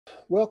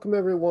Welcome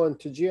everyone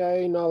to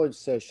GIA Knowledge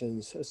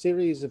Sessions, a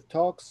series of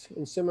talks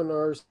and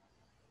seminars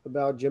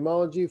about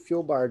gemology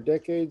fueled by our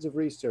decades of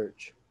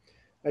research.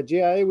 At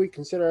GIA, we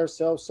consider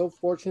ourselves so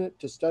fortunate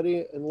to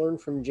study and learn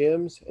from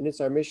gems, and it's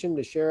our mission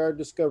to share our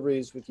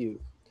discoveries with you.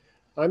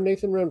 I'm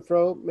Nathan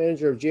Renfro,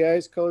 manager of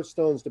GIA's Colored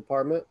Stones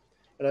Department,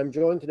 and I'm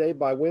joined today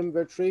by Wim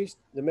Vertriest,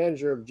 the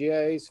manager of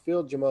GIA's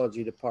Field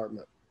Gemology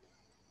Department.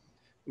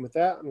 And with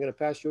that, I'm going to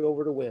pass you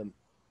over to Wim.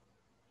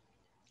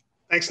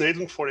 Thanks,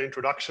 Nathan, for the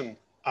introduction.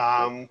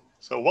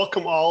 So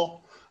welcome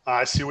all.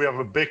 I see we have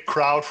a big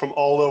crowd from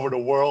all over the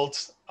world.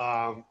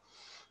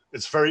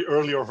 It's very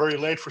early or very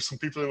late for some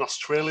people in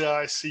Australia,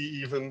 I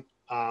see even.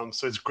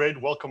 So it's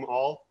great, welcome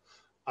all.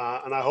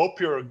 And I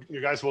hope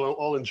you guys will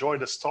all enjoy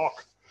this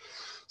talk.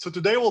 So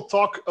today we'll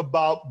talk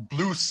about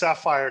blue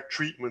sapphire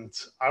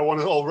treatment. I want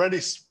to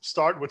already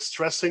start with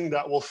stressing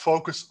that we'll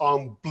focus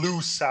on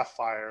blue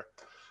sapphire.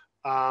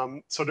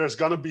 So there's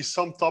going to be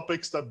some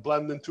topics that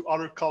blend into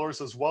other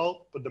colors as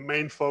well, but the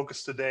main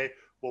focus today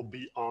will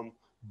be on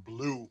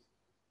blue.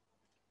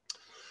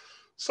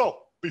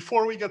 So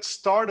before we get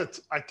started,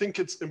 I think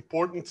it's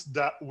important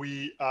that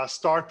we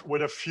start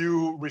with a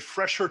few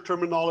refresher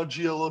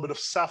terminology, a little bit of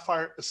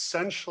sapphire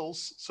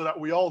essentials, so that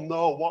we all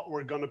know what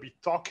we're going to be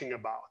talking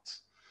about.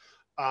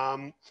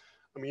 I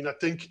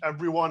think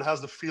everyone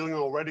has the feeling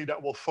already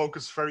that we'll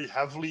focus very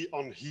heavily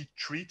on heat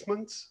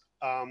treatment.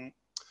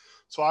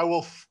 So I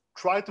will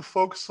try to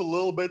focus a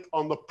little bit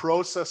on the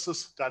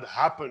processes that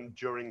happen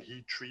during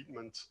heat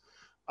treatment.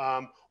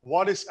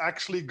 What is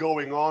actually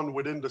going on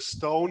within the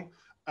stone,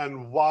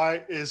 and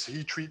why is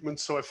heat treatment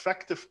so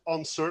effective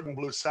on certain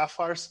blue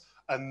sapphires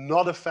and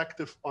not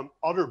effective on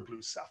other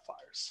blue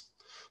sapphires?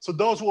 So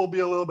those will be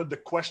a little bit the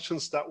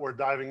questions that we're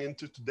diving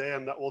into today,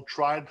 and that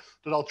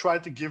I'll try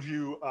to give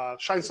you,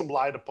 shine some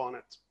light upon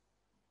it.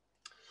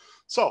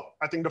 So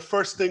I think the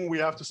first thing we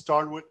have to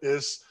start with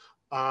is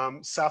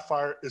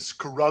sapphire is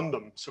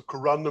corundum. So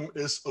corundum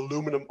is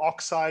aluminum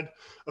oxide,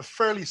 a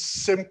fairly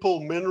simple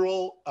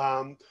mineral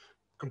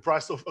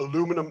comprised of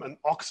aluminum and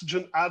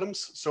oxygen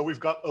atoms. So we've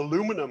got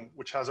aluminum,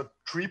 which has a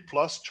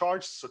 3+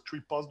 charge, so 3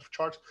 positive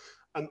charge,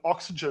 and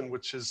oxygen,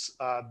 which is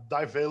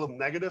divalent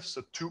negative,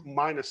 so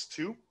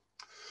 2-2.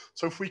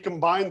 So if we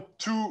combine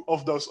 2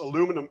 of those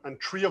aluminum and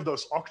 3 of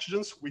those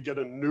oxygens, we get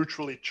a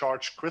neutrally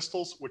charged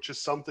crystals, which is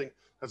something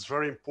that's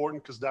very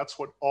important because that's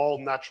what all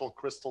natural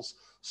crystals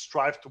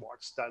strive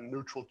towards, that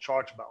neutral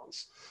charge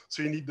balance.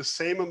 So you need the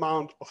same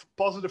amount of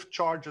positive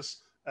charges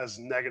as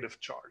negative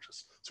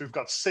charges. So we've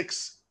got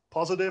 6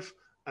 positive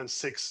and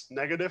 6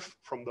 negative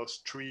from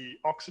those 3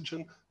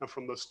 oxygen and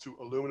from those 2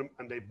 aluminum,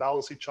 and they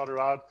balance each other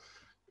out,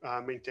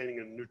 maintaining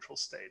a neutral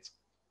state.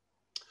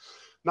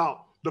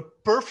 Now, the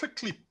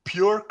perfectly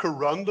pure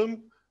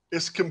corundum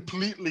is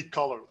completely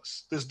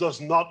colorless. This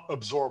does not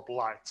absorb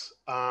light.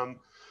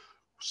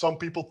 Some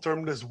people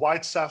term this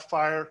white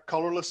sapphire,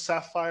 colorless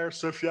sapphire.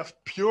 So if you have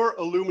pure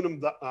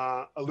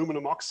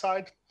aluminum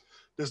oxide,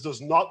 this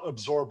does not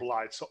absorb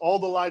light. So all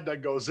the light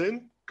that goes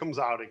in comes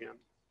out again.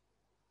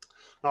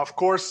 Now, of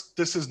course,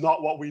 this is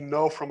not what we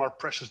know from our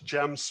precious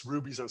gems,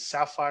 rubies and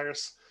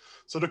sapphires.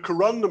 So the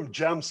corundum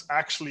gems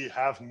actually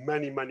have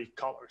many, many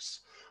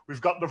colors.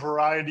 We've got the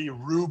variety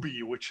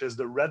ruby, which is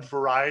the red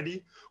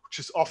variety, which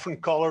is often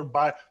colored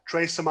by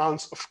trace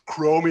amounts of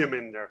chromium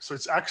in there. So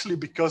it's actually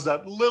because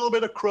that little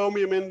bit of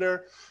chromium in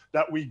there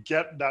that we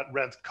get that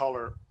red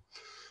color.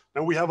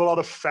 And we have a lot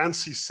of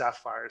fancy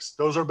sapphires.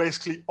 Those are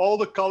basically all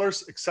the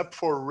colors except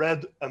for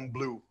red and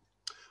blue.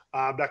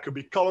 That could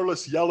be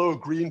colorless, yellow,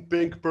 green,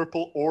 pink,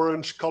 purple,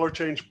 orange, color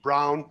change,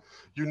 brown.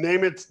 You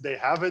name it, they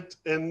have it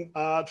in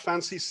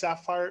fancy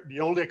sapphire. The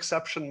only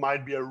exception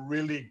might be a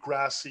really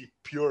grassy,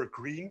 pure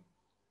green.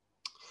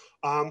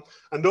 And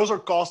those are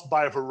caused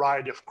by a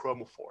variety of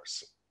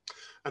chromophores.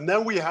 And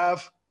then we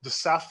have the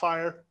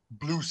sapphire,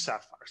 blue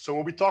sapphire. So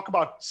when we talk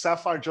about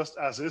sapphire just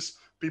as is,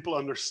 people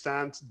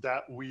understand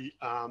that we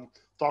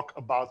talk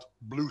about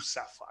blue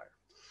sapphire.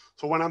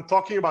 So when I'm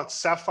talking about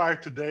sapphire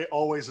today,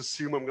 always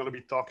assume I'm going to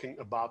be talking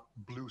about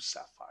blue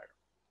sapphire.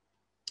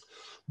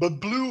 But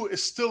blue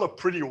is still a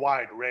pretty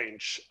wide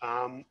range.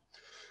 I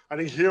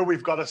think here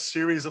we've got a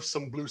series of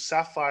some blue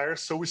sapphires.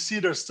 So we see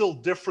there's still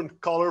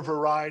different color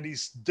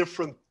varieties,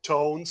 different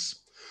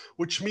tones,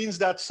 which means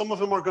that some of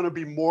them are going to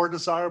be more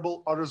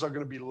desirable, others are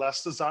going to be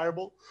less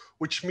desirable,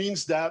 which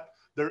means that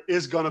there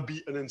is going to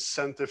be an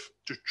incentive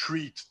to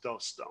treat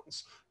those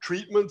stones.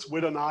 Treatment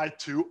with an eye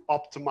to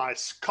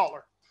optimize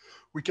color.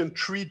 We can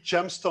treat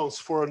gemstones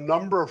for a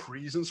number of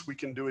reasons. We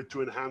can do it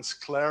to enhance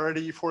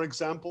clarity, for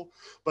example.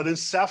 But in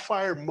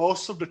sapphire,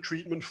 most of the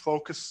treatment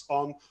focuses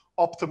on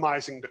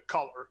optimizing the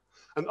color.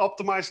 And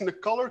optimizing the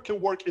color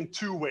can work in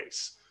 2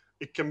 ways.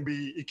 It can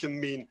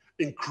mean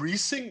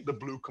increasing the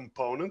blue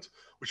component,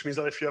 which means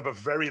that if you have a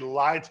very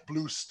light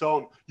blue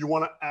stone, you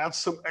want to add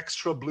some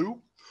extra blue.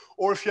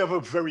 Or if you have a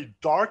very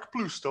dark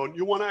blue stone,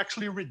 you want to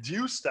actually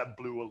reduce that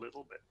blue a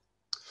little bit.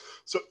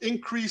 So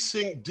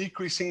increasing,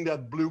 decreasing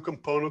that blue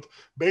component,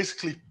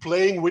 basically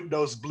playing with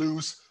those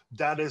blues,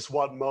 that is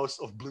what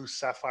most of blue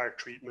sapphire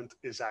treatment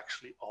is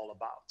actually all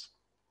about.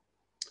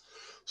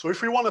 So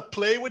if we want to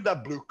play with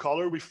that blue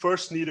color, we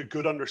first need a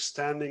good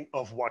understanding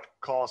of what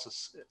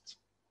causes it.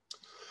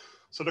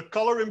 So the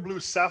color in blue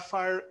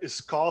sapphire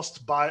is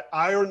caused by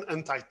iron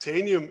and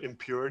titanium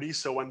impurities.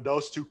 So when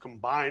those two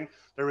combine,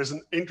 there is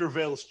an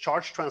intervalence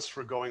charge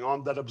transfer going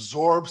on that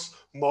absorbs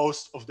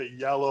most of the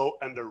yellow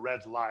and the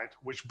red light,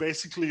 which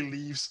basically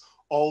leaves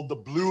all the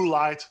blue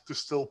light to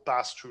still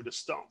pass through the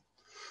stone.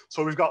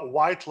 So we've got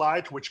white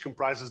light, which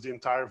comprises the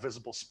entire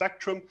visible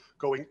spectrum,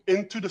 going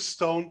into the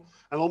stone,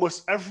 and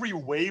almost every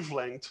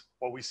wavelength,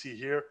 what we see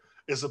here,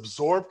 is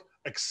absorbed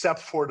except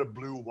for the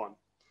blue one.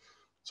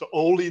 So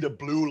only the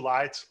blue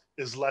light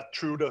is let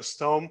through the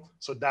stone.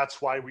 So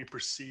that's why we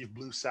perceive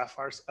blue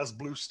sapphires as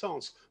blue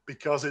stones,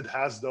 because it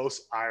has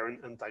those iron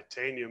and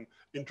titanium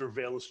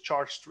intervalence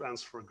charge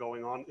transfer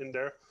going on in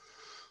there.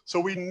 So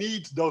we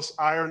need those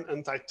iron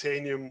and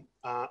titanium,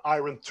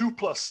 iron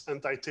 2+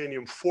 and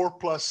titanium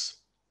 4+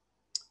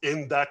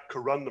 in that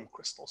corundum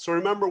crystal. So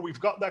remember, we've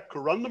got that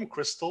corundum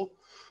crystal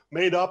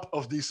made up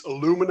of these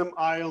aluminum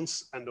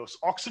ions and those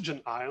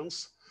oxygen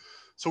ions.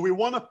 So we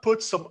want to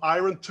put some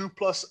iron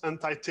 2+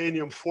 and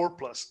titanium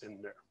 4+ in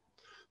there.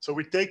 So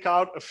we take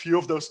out a few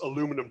of those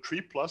aluminum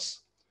 3+.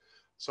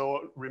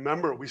 So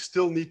remember, we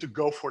still need to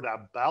go for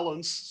that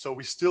balance. So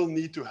we still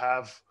need to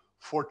have,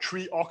 for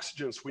 3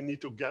 oxygens, we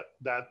need to get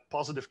that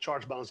positive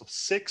charge balance of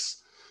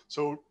 6.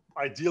 So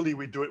ideally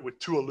we do it with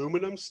 2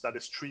 aluminums, that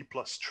is 3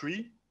 +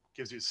 3,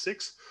 gives you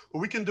 6. But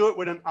we can do it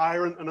with an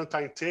iron and a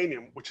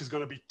titanium, which is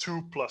going to be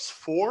 2 +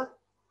 4.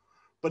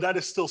 But that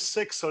is still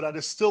 6, so that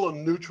is still a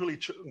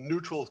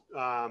neutral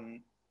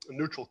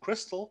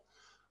crystal.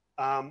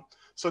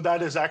 So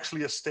that is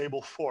actually a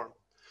stable form.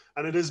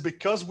 And it is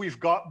because we've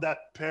got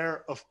that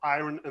pair of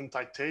iron and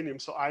titanium,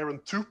 so iron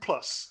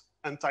 2+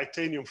 and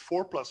titanium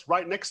 4+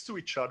 right next to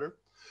each other,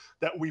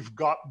 that we've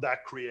got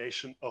that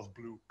creation of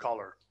blue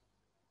color.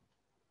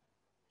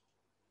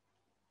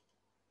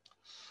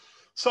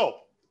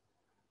 So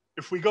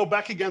if we go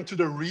back again to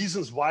the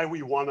reasons why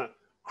we want to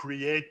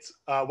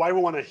why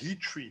we want to heat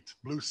treat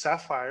blue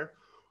sapphire,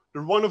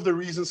 one of the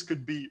reasons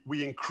could be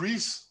we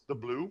increase the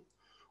blue,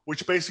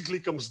 which basically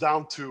comes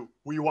down to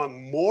we want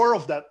more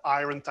of that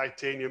iron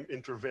titanium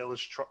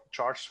intervalence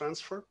charge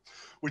transfer,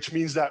 which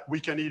means that we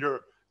can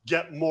either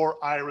get more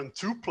iron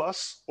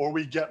 2+ or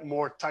we get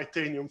more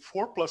titanium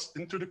 4+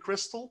 into the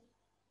crystal.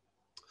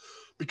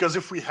 Because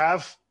if we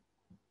have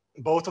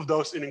both of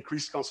those in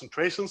increased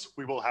concentrations,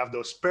 we will have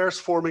those pairs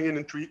forming in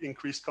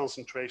increased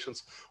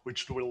concentrations,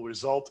 which will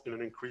result in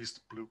an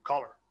increased blue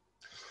color.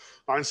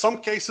 Now, in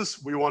some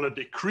cases, we want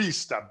to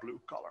decrease that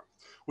blue color,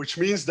 which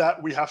means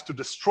that we have to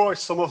destroy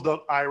some of the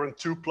iron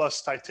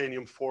 2+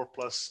 titanium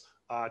 4+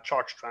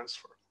 charge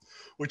transfer,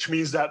 which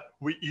means that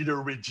we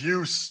either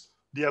reduce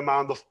the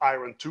amount of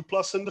iron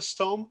 2+ in the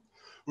stone,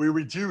 we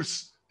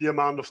reduce the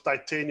amount of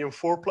titanium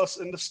 4+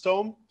 in the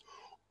stone,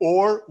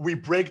 or we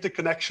break the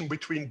connection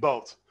between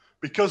both.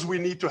 Because we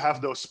need to have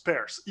those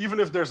pairs. Even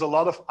if there's a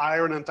lot of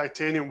iron and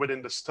titanium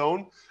within the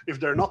stone, if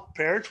they're not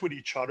paired with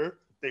each other,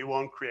 they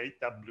won't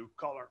create that blue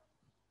color.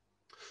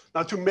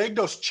 Now, to make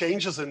those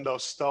changes in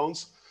those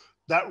stones,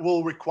 that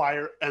will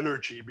require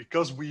energy,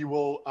 because we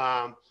will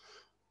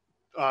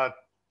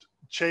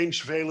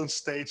change valence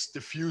states,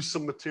 diffuse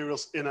some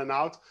materials in and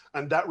out,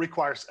 and that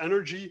requires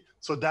energy.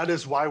 So that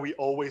is why we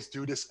always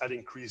do this at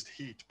increased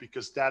heat,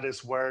 because that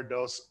is where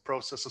those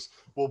processes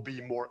will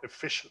be more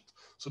efficient.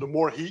 So the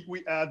more heat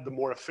we add, the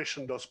more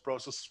efficient those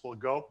processes will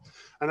go.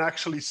 And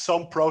actually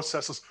some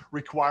processes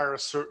require a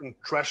certain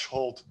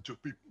threshold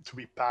to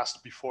be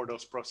passed before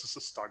those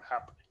processes start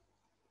happening.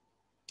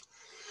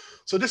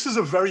 So this is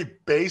a very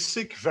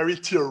basic, very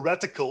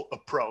theoretical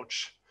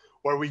approach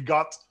where we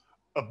got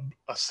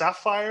a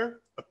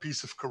sapphire, a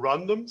piece of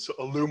corundum, so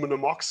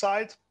aluminum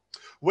oxide,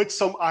 with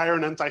some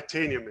iron and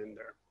titanium in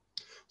there.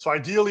 So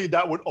ideally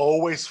that would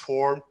always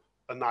form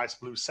a nice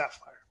blue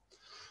sapphire.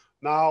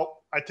 Now,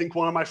 I think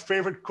one of my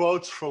favorite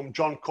quotes from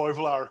John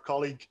Koivula, our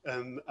colleague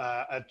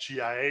at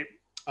GIA,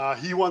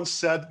 he once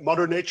said,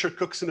 "Mother Nature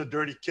cooks in a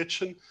dirty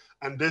kitchen,"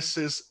 and this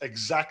is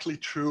exactly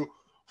true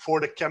for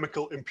the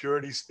chemical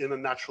impurities in a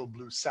natural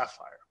blue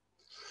sapphire.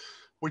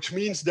 Which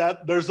means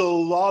that there's a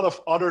lot of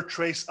other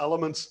trace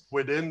elements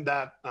within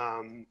that,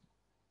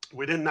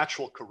 within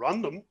natural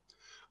corundum.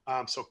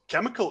 So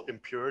chemical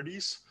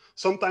impurities,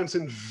 sometimes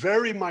in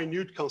very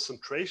minute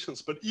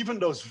concentrations, but even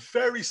those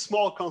very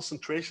small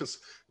concentrations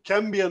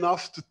can be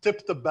enough to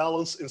tip the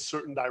balance in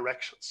certain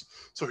directions.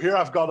 So here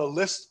I've got a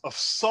list of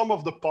some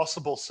of the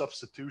possible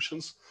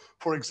substitutions.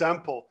 For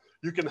example,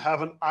 you can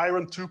have an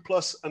iron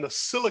 2+ and a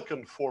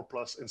silicon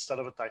 4+ instead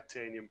of a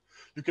titanium.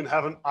 You can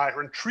have an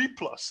iron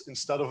 3+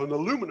 instead of an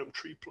aluminum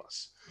 3+.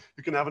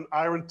 You can have an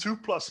iron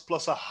 2+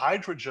 plus a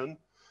hydrogen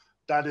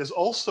that is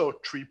also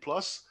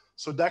 3+,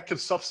 so that can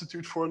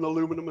substitute for an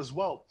aluminum as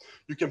well.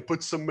 You can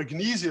put some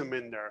magnesium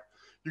in there.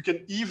 You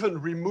can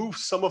even remove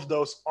some of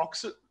those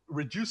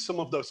reduce some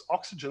of those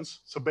oxygens,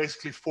 so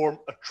basically form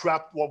a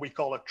what we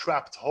call a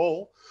trapped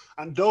hole.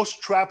 And those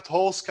trapped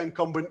holes can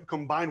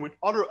combine with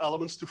other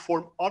elements to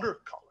form other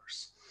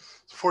colors.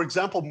 For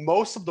example,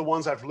 most of the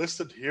ones I've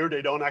listed here,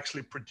 they don't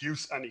actually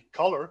produce any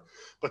color,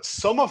 but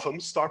some of them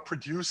start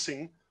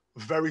producing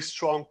very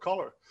strong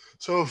color.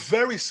 So a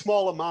very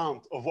small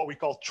amount of what we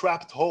call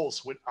trapped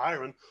holes with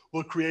iron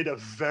will create a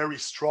very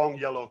strong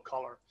yellow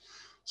color.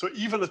 So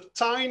even a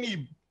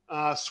tiny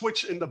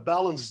switch in the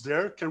balance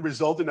there can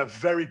result in a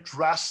very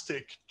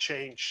drastic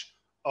change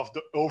of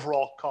the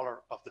overall color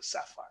of the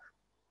sapphire.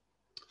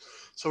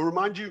 So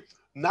remind you,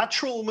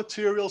 natural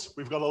materials,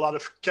 we've got a lot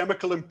of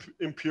chemical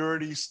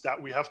impurities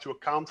that we have to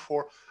account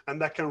for, and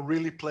that can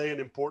really play an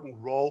important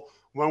role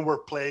when we're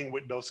playing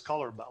with those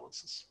color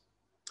balances.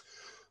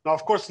 Now,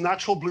 of course,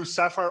 natural blue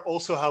sapphire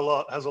also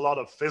has a lot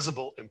of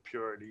visible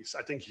impurities.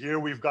 I think here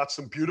we've got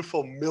some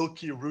beautiful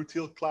milky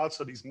rutile clouds.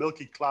 So these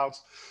milky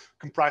clouds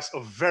comprise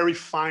of very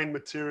fine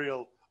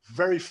material,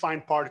 very fine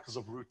particles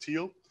of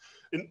rutile.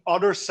 In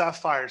other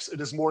sapphires,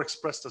 it is more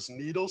expressed as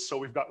needles. So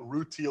we've got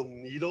rutile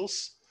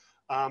needles.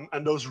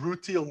 And those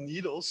rutile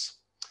needles,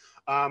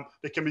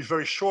 they can be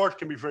very short,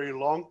 can be very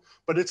long,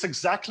 but it's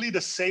exactly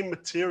the same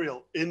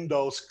material in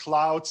those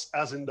clouds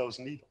as in those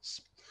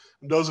needles.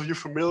 And those of you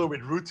familiar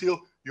with rutile,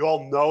 you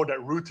all know that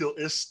rutile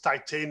is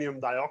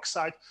titanium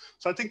dioxide.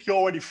 So I think you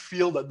already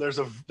feel that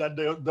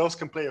those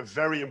can play a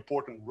very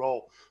important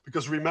role,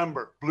 because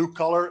remember, blue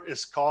color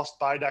is caused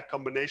by that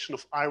combination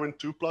of iron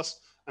 2+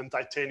 and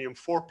titanium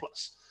 4+.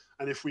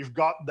 And if we've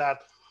got that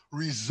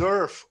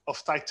reserve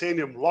of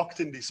titanium locked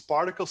in these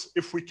particles,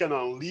 if we can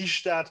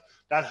unleash that,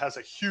 that has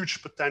a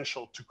huge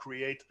potential to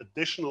create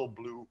additional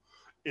blue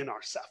in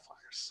our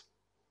sapphires.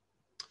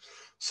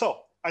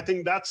 So I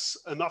think that's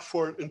enough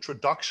for an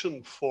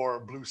introduction for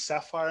blue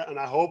sapphire, and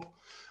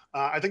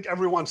I think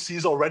everyone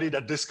sees already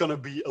that this is going to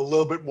be a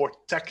little bit more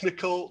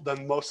technical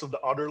than most of the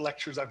other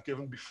lectures I've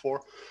given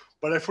before.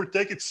 But if we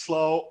take it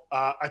slow,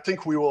 I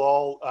think we will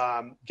all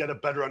get a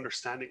better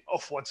understanding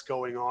of what's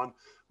going on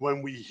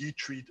when we heat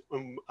treat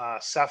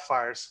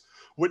sapphires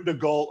with the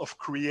goal of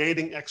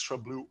creating extra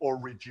blue or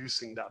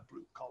reducing that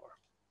blue color.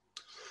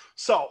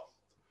 So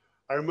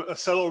I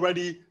said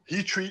already,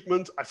 heat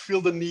treatment, I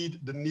feel the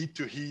need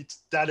to heat.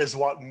 That is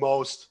what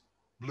most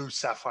blue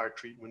sapphire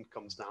treatment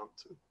comes down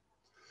to.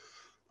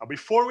 Now,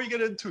 before we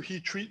get into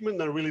heat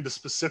treatment and really the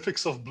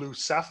specifics of blue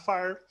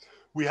sapphire,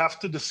 we have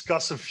to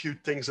discuss a few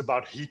things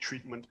about heat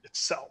treatment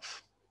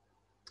itself.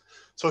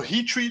 So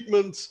heat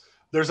treatment,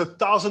 there's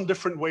 1,000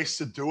 different ways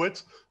to do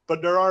it,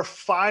 but there are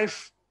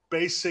 5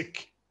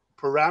 basic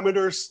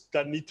parameters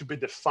that need to be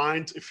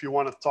defined if you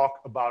want to talk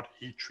about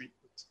heat treatment.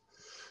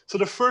 So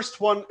the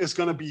first one is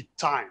going to be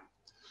time.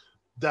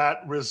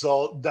 That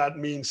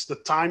means the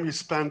time you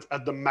spend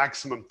at the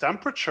maximum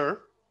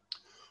temperature,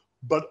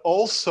 but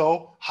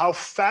also how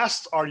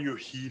fast are you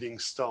heating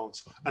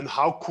stones and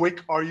how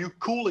quick are you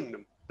cooling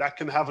them. That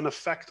can have an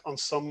effect on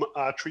some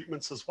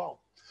treatments as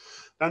well.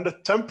 Then the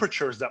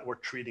temperatures that we're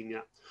treating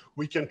at.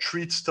 We can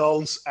treat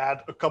stones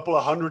at a couple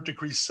of 100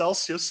 degrees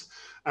Celsius,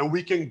 and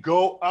we can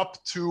go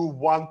up to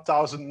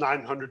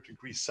 1,900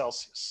 degrees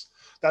Celsius.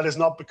 That is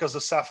not because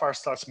the sapphire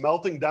starts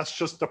melting. That's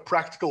just the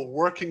practical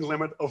working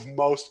limit of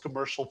most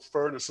commercial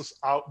furnaces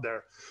out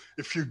there.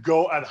 If you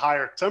go at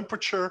higher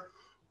temperature,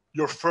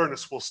 your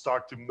furnace will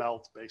start to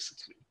melt,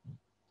 basically.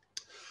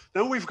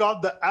 Then we've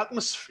got the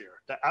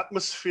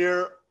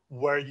atmosphere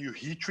where you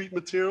heat treat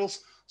materials.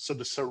 So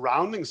the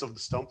surroundings of the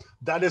stone,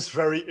 that is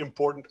very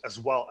important as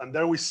well. And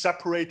there we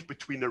separate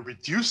between a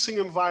reducing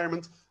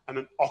environment and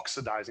an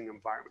oxidizing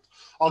environment.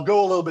 I'll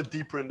go a little bit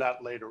deeper in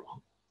that later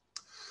on.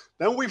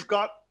 Then we've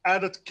got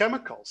added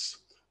chemicals.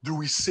 Do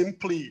we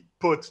simply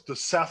put the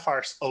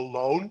sapphires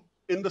alone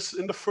in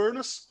the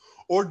furnace,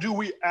 or do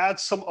we add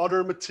some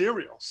other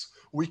materials?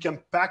 We can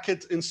pack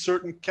it in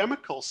certain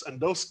chemicals, and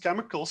those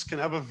chemicals can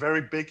have a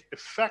very big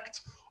effect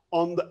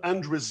on the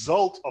end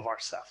result of our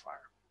sapphire.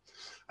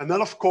 And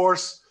then, of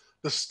course,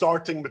 the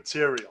starting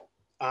material.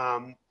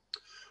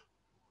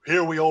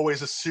 Here we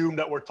always assume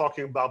that we're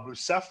talking about blue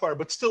sapphire,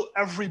 but still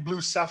every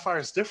blue sapphire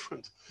is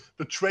different.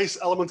 The trace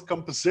element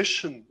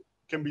composition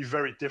can be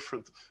very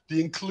different.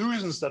 The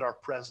inclusions that are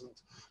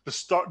present,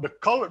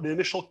 the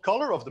initial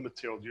color of the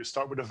material. Do you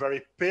start with a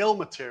very pale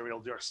material?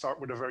 Do you start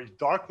with a very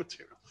dark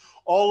material?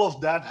 All of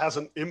that has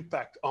an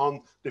impact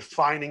on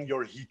defining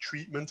your heat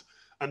treatment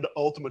and the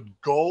ultimate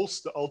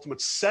goals, the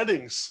ultimate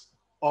settings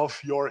of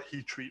your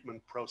heat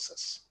treatment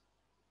process.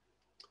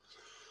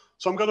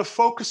 So I'm going to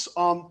focus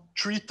on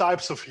 3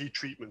 types of heat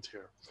treatment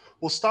here.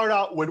 We'll start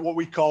out with what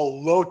we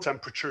call low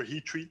temperature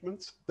heat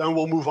treatment. Then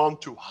we'll move on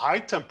to high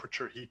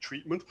temperature heat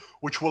treatment,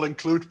 which will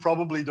include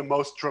probably the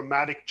most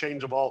dramatic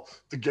change of all,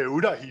 the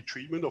Gouda heat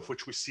treatment, of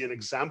which we see an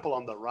example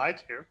on the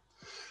right here.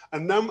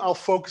 And then I'll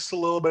focus a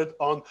little bit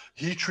on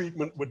heat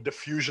treatment with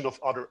diffusion of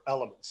other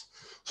elements.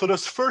 So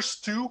those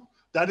first 2,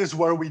 that is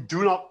where we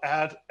do not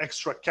add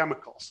extra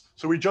chemicals.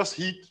 So we just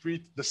heat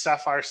treat the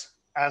sapphires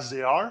as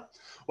they are,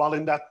 while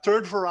in that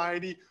 3rd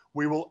variety,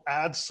 we will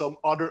add some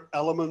other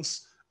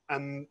elements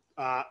and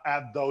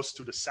add those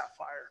to the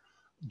sapphire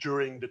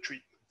during the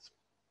treatment.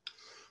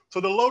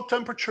 So the low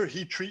temperature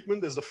heat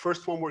treatment is the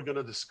first one we're going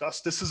to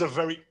discuss. This is a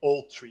very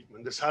old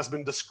treatment. This has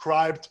been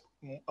described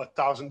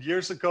 1,000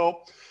 years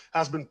ago,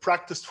 has been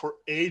practiced for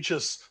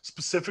ages,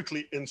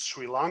 specifically in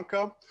Sri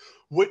Lanka,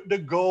 with the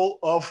goal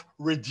of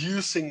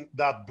reducing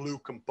that blue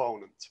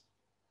component.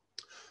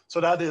 So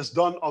that is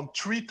done on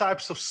three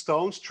types of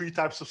stones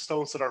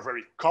that are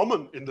very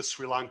common in the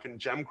Sri Lankan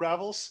gem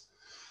gravels.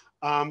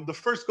 The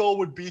first goal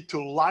would be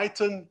to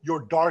lighten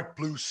your dark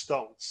blue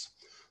stones.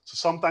 So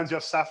sometimes you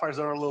have sapphires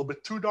that are a little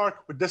bit too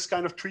dark. With this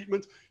kind of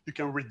treatment, you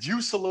can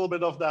reduce a little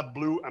bit of that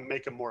blue and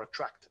make it more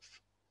attractive.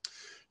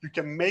 You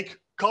can make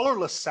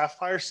colorless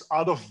sapphires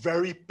out of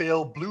very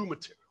pale blue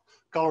material.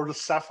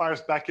 Colorless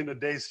sapphires back in the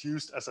days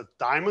used as a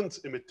diamond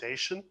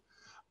imitation.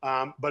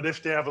 But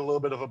if they have a little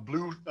bit of a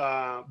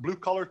blue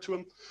color to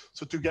them,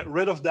 so to get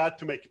rid of that,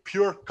 to make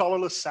pure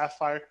colorless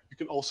sapphire, you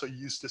can also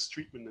use this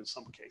treatment in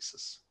some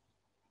cases.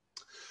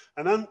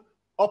 And then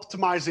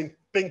optimizing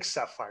pink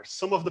sapphires.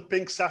 Some of the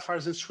pink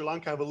sapphires in Sri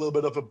Lanka have a little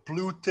bit of a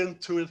blue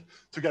tint to it.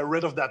 To get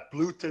rid of that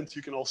blue tint,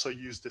 you can also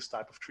use this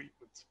type of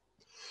treatment.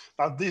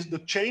 Now,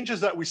 the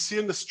changes that we see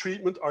in this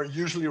treatment are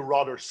usually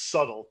rather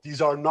subtle.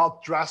 These are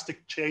not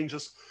drastic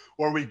changes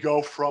where we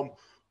go from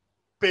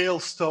pale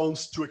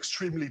stones to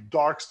extremely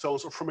dark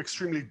stones, or from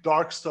extremely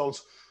dark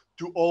stones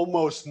to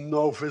almost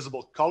no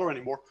visible color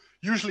anymore.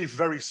 Usually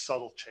very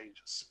subtle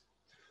changes.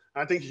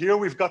 I think here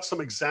we've got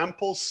some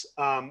examples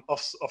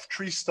of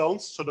three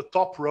stones. So the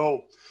top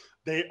row,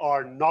 they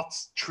are not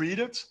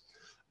treated.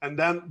 And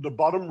then the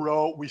bottom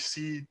row, we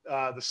see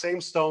the same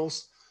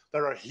stones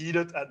that are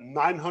heated at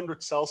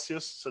 900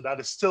 Celsius. So that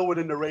is still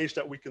within the range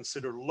that we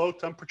consider low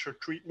temperature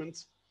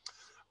treatment.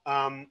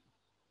 And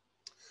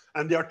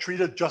they are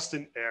treated just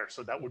in air.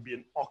 So that would be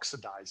an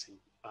oxidizing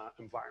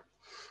environment.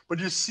 But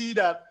you see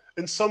that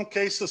in some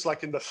cases,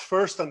 like in the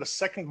first and the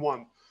second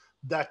one,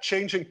 that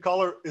change in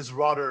color is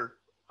rather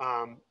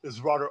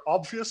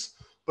obvious,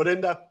 but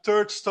in that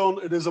third stone,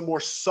 it is a more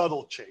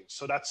subtle change.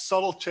 So that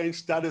subtle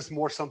change, that is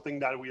more something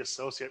that we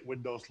associate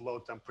with those low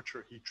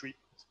temperature heat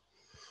treatments.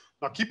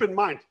 Now keep in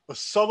mind, a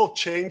subtle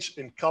change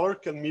in color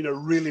can mean a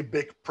really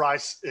big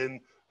price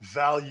in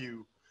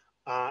value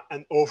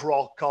and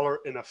overall color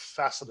in a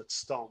faceted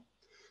stone.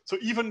 So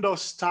even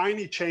those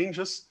tiny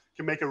changes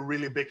can make a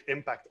really big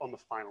impact on the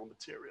final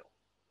material.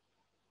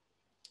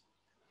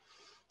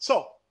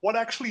 So what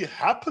actually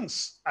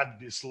happens at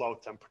this low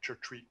temperature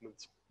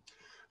treatment?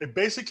 It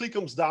basically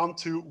comes down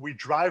to, we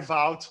drive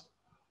out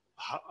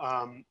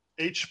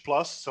H+,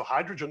 so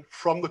hydrogen,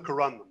 from the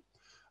corundum.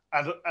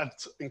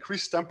 At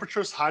increased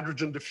temperatures,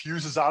 hydrogen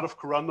diffuses out of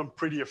corundum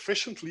pretty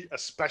efficiently,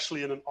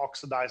 especially in an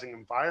oxidizing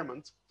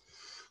environment.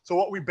 So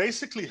what we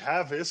basically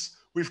have is,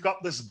 we've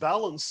got this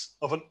balance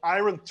of an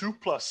iron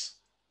 2+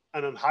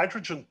 and an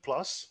hydrogen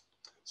plus.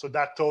 So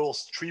that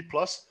totals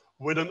 3+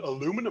 with an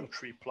aluminum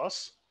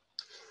 3+.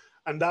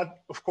 And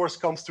that, of course,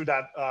 comes to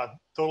that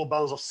total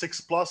balance of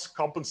 6+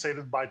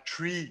 compensated by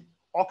 3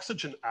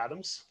 oxygen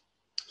atoms.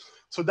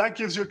 So that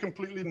gives you a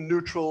completely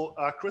neutral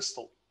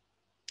crystal.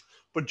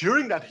 But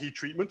during that heat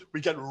treatment,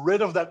 we get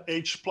rid of that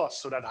H+,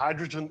 so that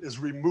hydrogen is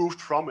removed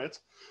from it,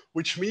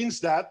 which means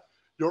that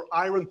your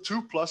iron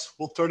 2+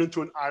 will turn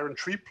into an iron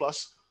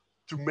 3+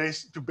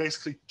 to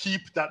basically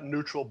keep that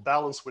neutral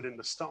balance within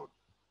the stone.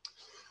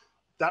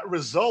 That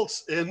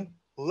results in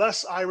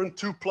less iron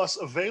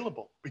 2+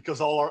 available,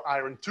 because all our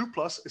iron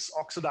 2+ is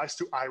oxidized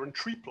to iron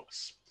 3+,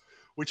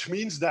 which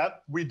means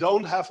that we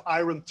don't have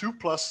iron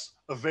 2+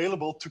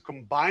 available to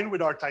combine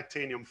with our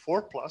titanium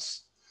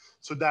 4+,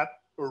 so that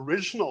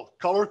original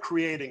color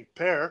creating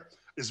pair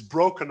is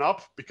broken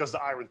up because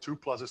the iron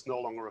 2+ is no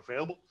longer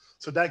available.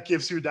 So that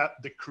gives you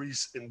that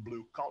decrease in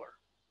blue color.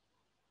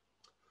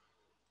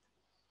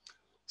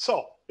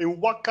 So in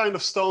what kind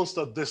of stones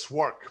does this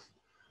work?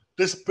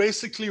 This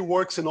basically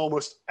works in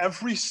almost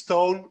every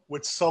stone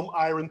with some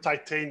iron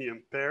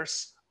titanium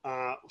pairs,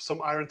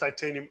 some iron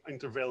titanium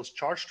intervalence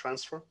charge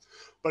transfer.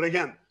 But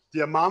again,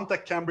 the amount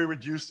that can be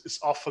reduced is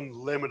often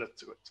limited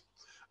to it.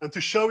 And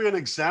to show you an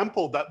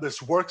example that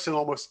this works in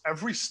almost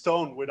every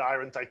stone with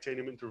iron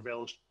titanium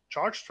intervalence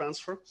charge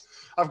transfer,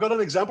 I've got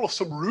an example of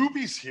some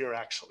rubies here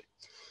actually.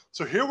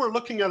 So here we're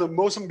looking at a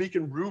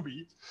Mozambican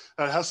ruby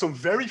that has some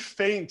very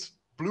faint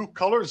blue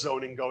color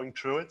zoning going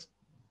through it.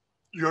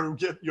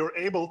 You're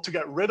able to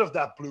get rid of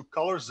that blue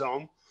color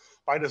zone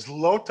by this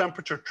low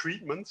temperature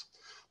treatment,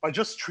 by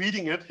just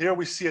treating it. Here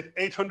we see it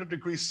 800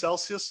 degrees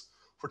Celsius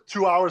for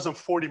 2 hours and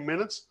 40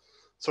 minutes.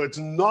 So it's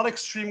not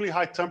extremely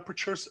high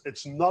temperatures,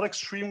 it's not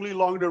extremely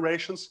long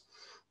durations,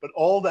 but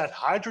all that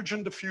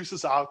hydrogen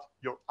diffuses out,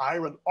 your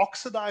iron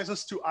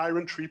oxidizes to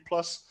iron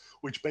 3+,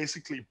 which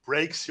basically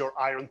breaks your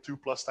iron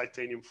 2+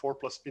 titanium 4+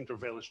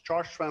 intervalence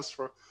charge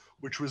transfer,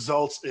 which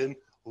results in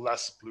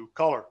less blue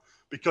color,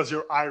 because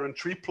your iron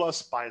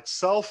 3+ by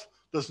itself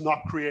does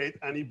not create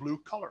any blue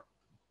color.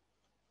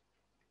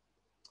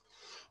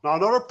 Now,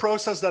 another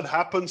process that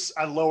happens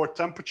at lower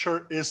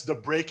temperature is the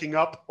breaking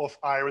up of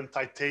iron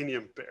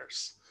titanium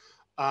pairs.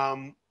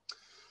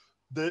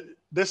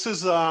 This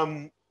is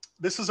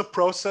a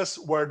process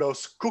where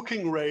those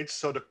cooking rates,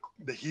 so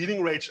the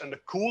heating rates and the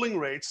cooling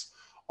rates,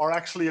 are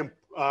actually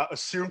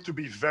assumed to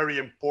be very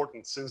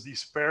important, since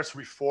these pairs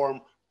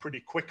reform pretty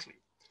quickly.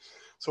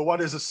 So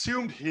what is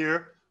assumed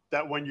here,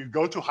 that when you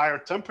go to higher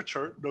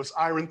temperature, those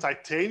iron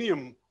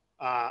titanium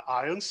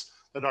ions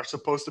that are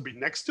supposed to be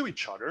next to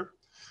each other,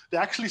 they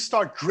actually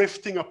start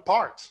drifting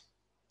apart.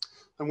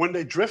 And when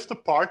they drift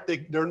apart,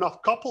 they're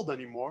not coupled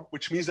anymore,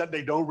 which means that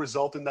they don't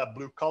result in that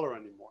blue color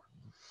anymore.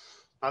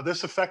 Now,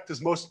 this effect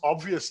is most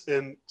obvious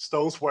in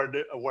stones where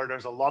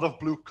there's a lot of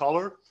blue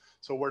color,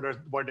 so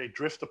where they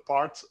drift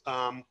apart,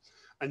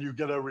 and you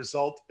get a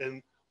result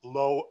in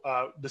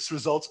this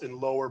results in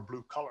lower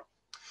blue color.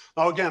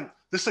 Now, again,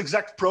 this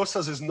exact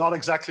process is not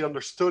exactly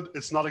understood.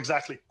 It's not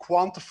exactly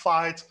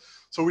quantified.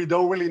 So we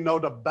don't really know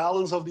the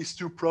balance of these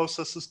two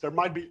processes. There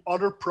might be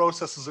other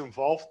processes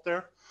involved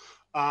there.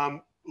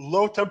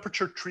 Low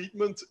temperature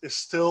treatment is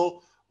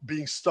still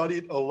being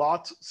studied a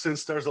lot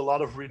since there's a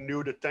lot of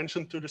renewed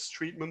attention to this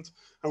treatment.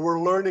 And we're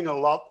learning a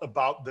lot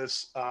about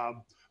this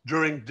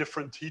during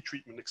different heat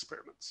treatment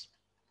experiments.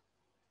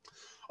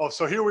 Oh,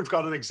 so here we've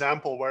got an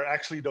example where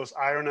actually those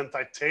iron and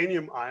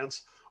titanium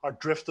ions are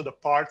drifted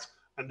apart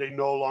and they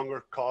no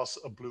longer cause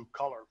a blue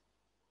color.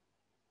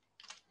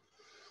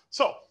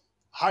 So,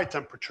 high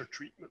temperature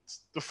treatment.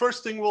 The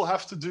first thing we'll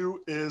have to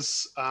do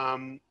is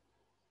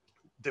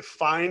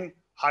define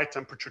high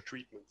temperature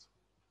treatment.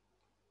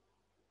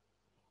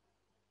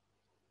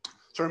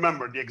 So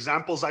remember, the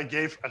examples I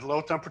gave at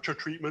low temperature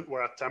treatment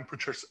were at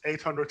temperatures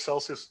 800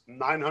 Celsius,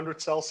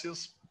 900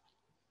 Celsius.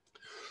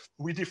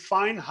 We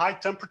define high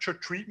temperature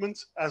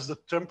treatment as the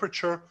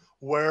temperature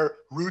where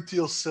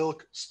rutile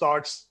silk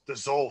starts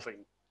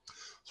dissolving.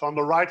 So on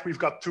the right, we've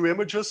got two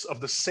images of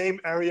the same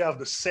area of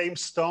the same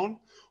stone,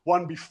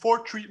 one before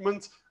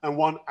treatment and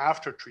one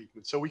after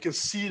treatment. So we can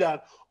see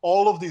that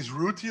all of these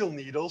rutile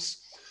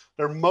needles,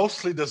 they're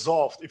mostly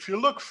dissolved. If you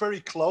look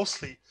very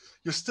closely,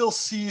 you still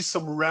see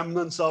some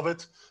remnants of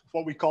it,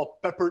 what we call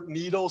peppered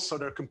needles. So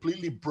they're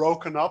completely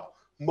broken up.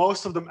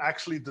 Most of them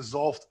actually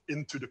dissolved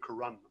into the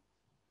corundum.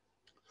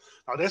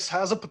 Now this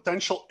has a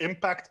potential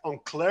impact on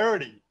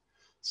clarity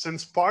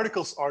since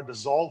particles are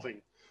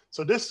dissolving.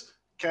 So this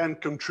can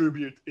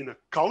contribute in a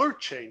color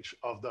change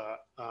of the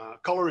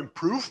color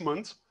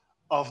improvement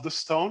of the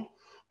stone,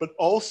 but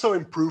also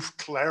improve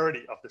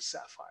clarity of the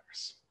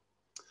sapphires.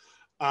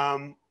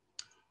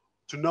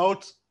 To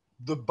note,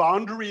 the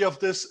boundary of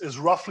this is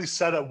roughly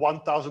set at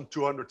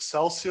 1,200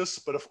 Celsius,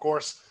 but of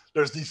course,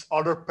 there's these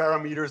other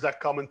parameters that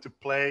come into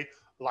play,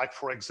 like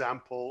for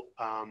example,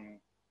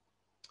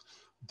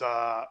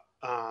 the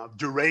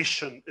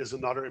duration is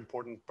another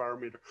important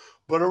parameter,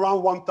 but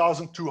around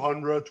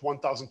 1,200,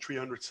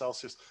 1,300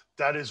 Celsius,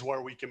 that is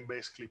where we can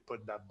basically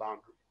put that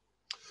boundary.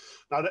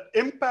 Now, the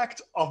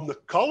impact of the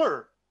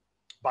color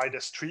by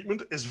this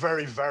treatment is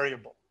very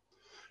variable.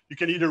 You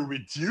can either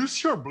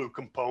reduce your blue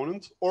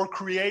component or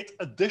create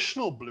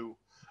additional blue,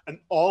 and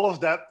all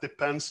of that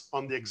depends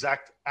on the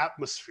exact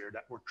atmosphere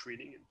that we're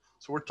treating in.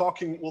 So we're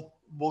talking,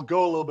 we'll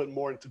go a little bit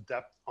more into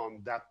depth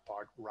on that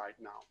part right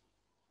now.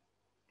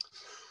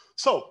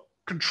 So,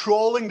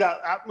 controlling that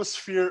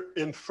atmosphere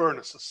in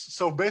furnaces.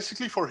 So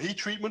basically for heat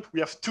treatment, we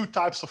have two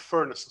types of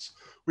furnaces.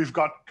 We've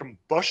got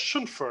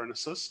combustion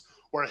furnaces,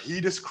 where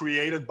heat is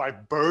created by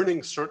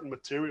burning certain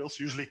materials,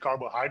 usually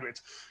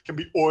carbohydrates. Can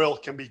be oil,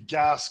 can be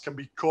gas, can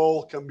be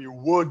coal, can be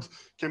wood,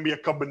 can be a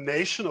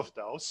combination of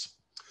those.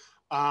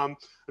 And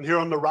here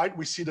on the right,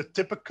 we see the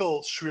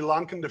typical Sri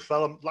Lankan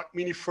developed like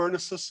mini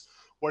furnaces,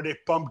 where they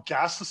pump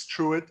gases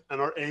through it and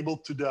are able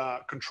to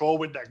control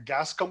with that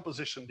gas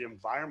composition the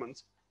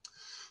environment.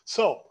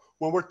 So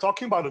when we're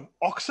talking about an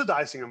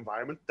oxidizing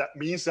environment, that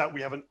means that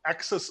we have an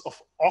excess of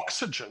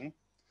oxygen.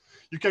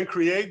 You can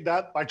create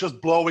that by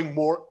just blowing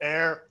more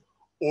air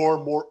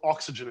or more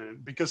oxygen in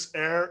it, because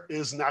air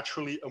is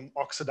naturally an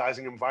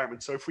oxidizing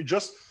environment. So if we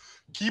just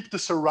keep the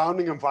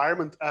surrounding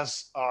environment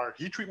as our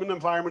heat treatment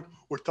environment,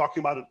 we're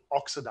talking about an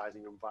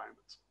oxidizing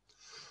environment.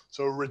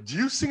 So a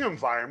reducing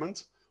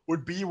environment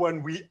would be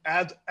when we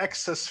add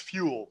excess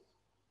fuel,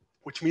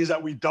 which means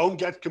that we don't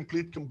get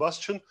complete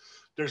combustion.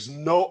 There's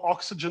no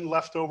oxygen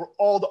left over.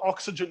 All the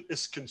oxygen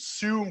is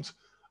consumed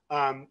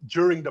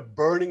during the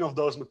burning of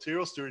those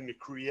materials, during the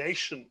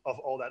creation of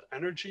all that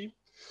energy.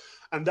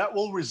 And that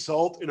will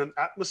result in an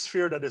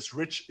atmosphere that is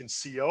rich in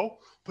CO,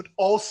 but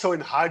also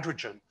in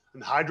hydrogen,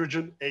 and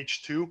hydrogen,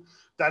 H2.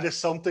 That is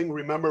something,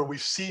 remember,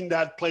 we've seen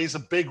that plays a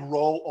big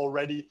role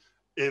already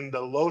in the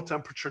low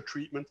temperature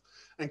treatment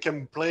and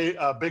can play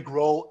a big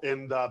role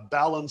in the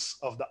balance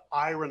of the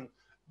iron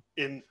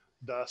in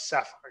the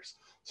sapphires.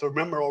 So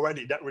remember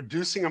already that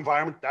reducing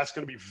environment, that's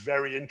going to be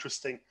very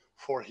interesting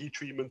for heat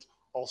treatment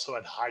also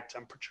at high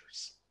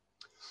temperatures.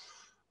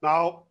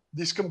 Now,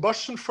 these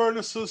combustion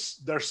furnaces,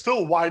 they're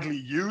still widely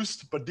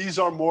used, but these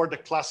are more the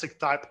classic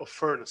type of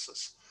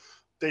furnaces.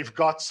 They've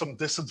got some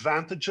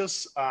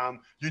disadvantages.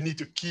 You need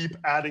to keep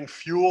adding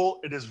fuel.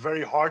 It is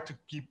very hard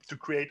to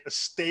create a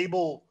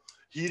stable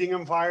heating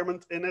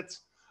environment in it.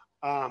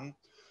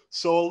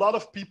 So a lot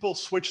of people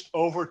switched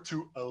over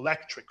to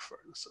electric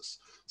furnaces.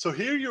 So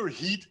here your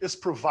heat is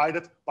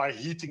provided by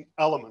heating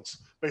elements.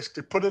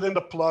 Basically put it in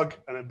the plug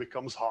and it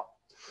becomes hot.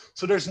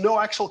 So there's no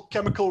actual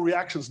chemical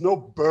reactions, no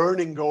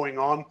burning going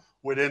on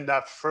within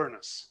that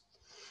furnace.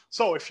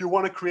 So if you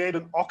want to create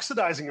an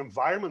oxidizing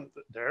environment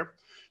there,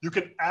 you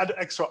can add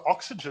extra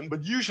oxygen,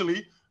 but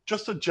usually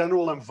just a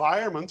general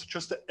environment,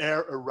 just the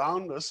air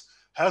around us,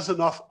 has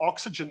enough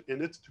oxygen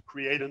in it to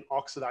create an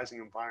oxidizing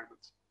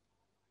environment.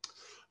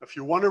 If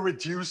you want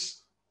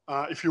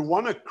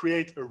to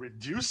create a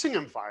reducing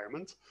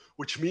environment,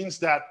 which means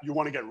that you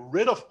want to get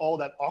rid of all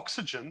that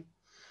oxygen,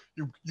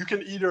 you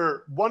can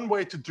either, one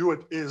way to do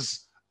it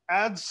is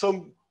add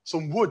some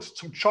wood,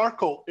 some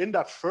charcoal in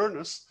that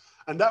furnace,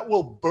 and that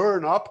will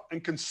burn up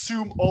and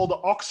consume all the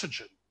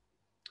oxygen.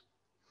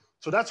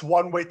 So that's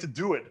one way to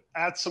do it.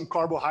 Add some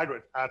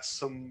carbohydrate, add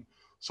some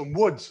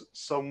wood,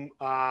 some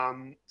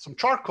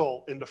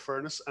charcoal in the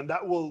furnace, and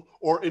that will,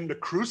 or in the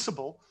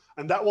crucible,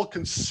 and that will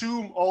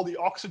consume all the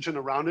oxygen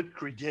around it,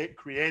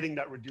 creating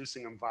that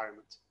reducing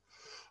environment.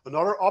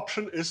 Another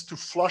option is to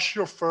flush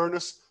your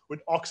furnace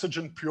with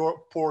oxygen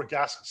poor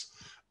gases.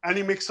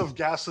 Any mix of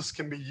gases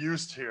can be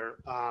used here.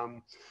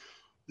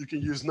 You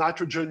can use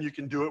nitrogen, you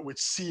can do it with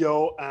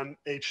CO and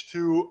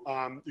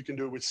H2, you can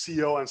do it with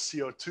CO and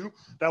CO2.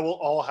 That will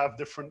all have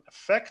different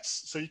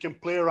effects, so you can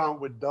play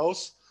around with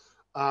those.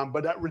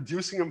 But that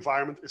reducing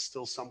environment is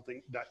still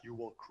something that you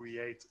will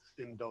create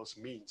in those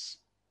means.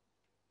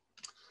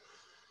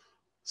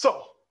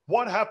 So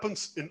what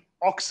happens in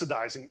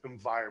oxidizing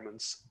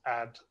environments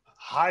at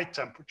high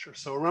temperature?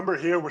 So remember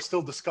here, we're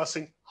still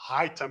discussing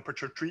high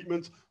temperature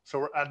treatment. So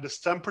we're at this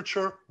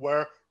temperature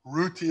where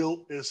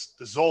rutile is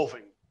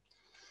dissolving.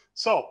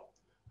 So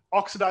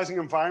oxidizing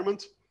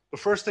environment, the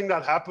first thing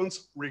that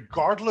happens,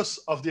 regardless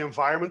of the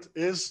environment,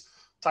 is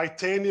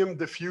titanium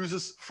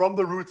diffuses from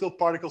the rutile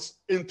particles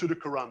into the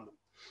corundum.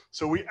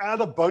 So we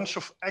add a bunch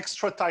of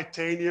extra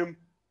titanium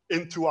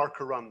into our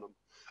corundum.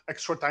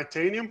 Extra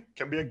titanium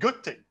can be a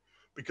good thing,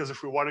 because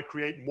if we want to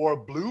create more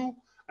blue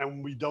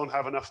and we don't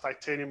have enough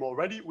titanium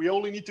already, we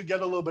only need to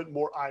get a little bit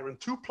more iron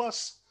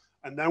 2+,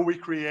 and then we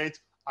create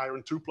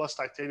iron 2+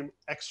 titanium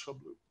extra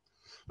blue.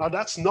 Now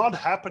that's not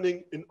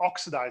happening in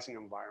oxidizing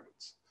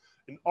environments.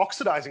 In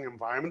oxidizing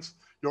environments,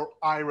 your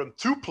iron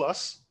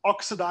 2+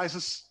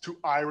 oxidizes to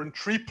iron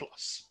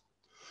 3+.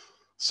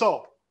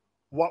 So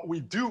what we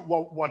do,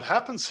 what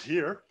happens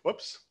here,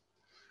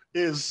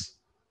 is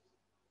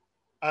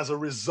as a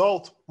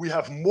result, we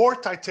have more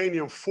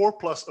titanium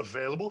 4+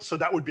 available. So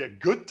that would be a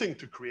good thing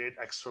to create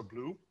extra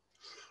blue.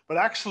 But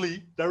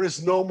actually, there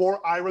is no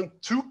more iron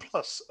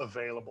 2+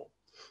 available.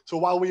 So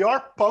while we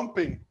are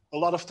pumping a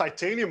lot of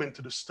titanium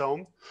into the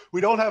stone,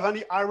 we don't have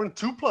any iron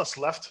 2+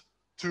 left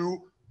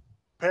to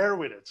pair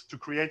with it to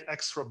create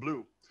extra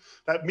blue.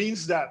 That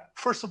means that,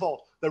 first of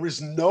all, there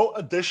is no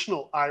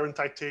additional iron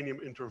titanium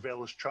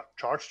intervalence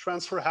charge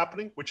transfer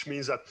happening, which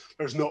means that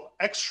there's no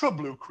extra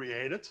blue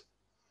created.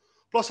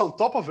 Plus, on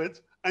top of it,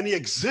 any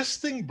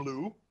existing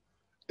blue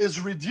is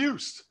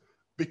reduced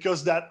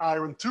because that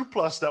iron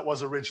 2+ that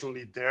was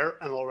originally there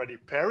and already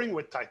pairing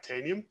with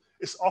titanium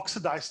is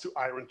oxidized to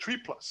iron 3+.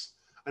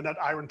 And that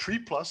iron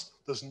 3+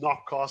 does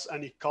not cause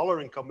any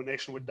color in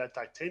combination with that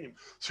titanium.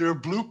 So your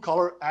blue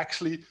color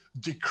actually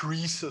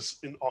decreases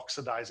in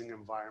oxidizing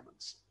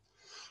environments.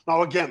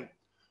 Now again,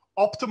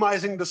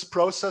 optimizing this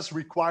process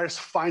requires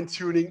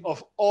fine-tuning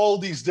of all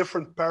these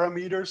different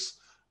parameters.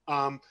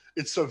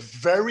 It's a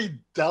very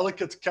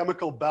delicate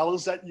chemical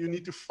balance that you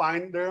need to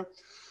find there.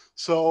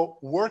 So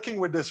working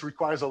with this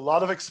requires a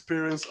lot of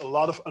experience, a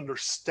lot of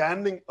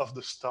understanding of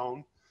the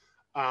stone.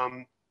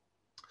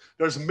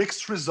 There's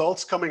mixed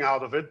results coming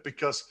out of it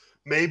because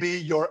maybe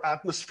your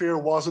atmosphere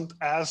wasn't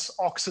as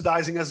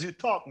oxidizing as you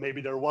thought. Maybe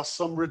there was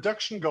some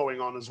reduction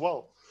going on as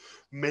well.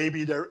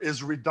 Maybe there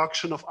is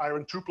reduction of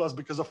iron 2+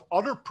 because of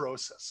other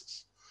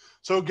processes.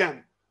 So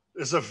again,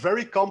 it's a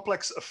very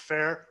complex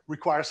affair,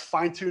 requires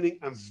fine-tuning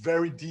and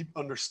very deep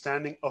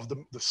understanding of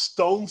the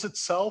stones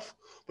itself,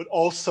 but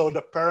also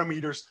the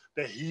parameters,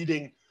 the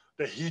heating,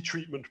 the heat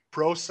treatment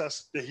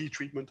process, the heat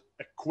treatment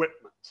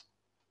equipment.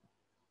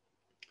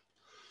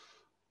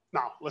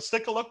 Now, let's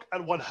take a look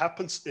at what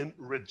happens in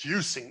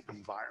reducing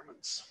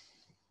environments.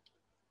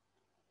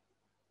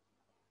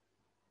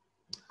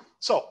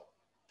 So,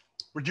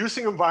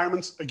 reducing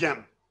environments,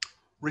 again,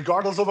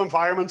 regardless of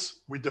environments,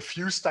 we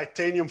diffuse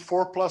titanium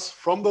 4+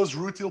 from those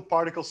rutile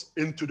particles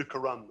into the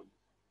corundum.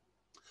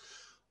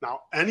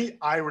 Now, any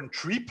iron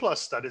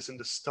 3+ that is in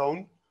the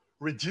stone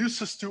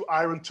reduces to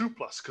iron 2+,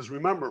 because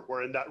remember,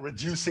 we're in that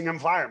reducing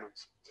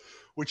environment,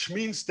 which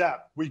means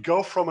that we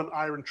go from an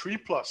iron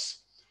 3+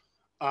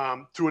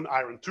 to an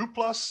iron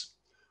 2+.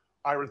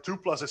 Iron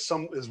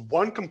 2+ is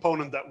one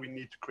component that we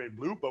need to create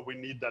blue, but we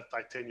need that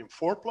titanium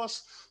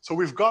 4+. So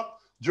we've got,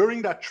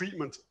 during that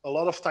treatment, a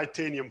lot of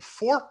titanium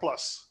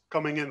 4+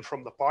 coming in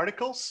from the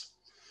particles.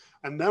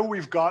 And then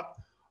we've got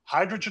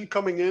hydrogen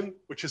coming in,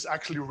 which is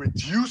actually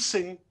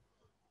reducing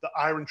the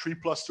iron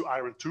 3+ to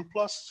iron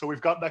 2+. So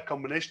we've got that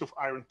combination of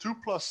iron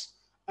 2+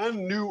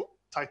 and new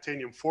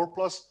titanium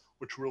 4+,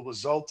 which will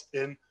result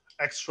in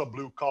extra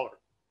blue color.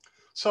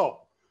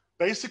 So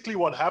basically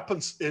what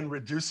happens in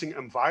reducing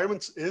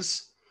environments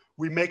is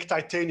we make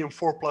titanium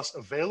 4+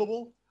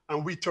 available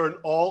and we turn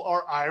all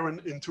our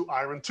iron into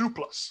iron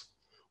 2+,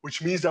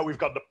 which means that we've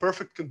got the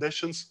perfect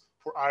conditions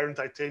for iron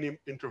titanium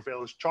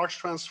intervalence charge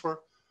transfer,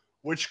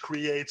 which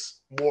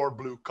creates more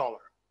blue color.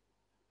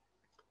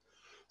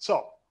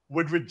 So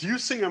with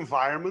reducing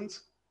environment,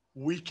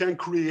 we can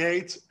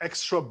create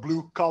extra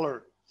blue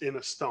color in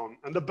a stone.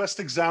 And the best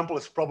example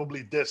is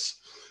probably this.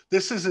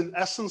 This is in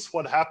essence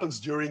what happens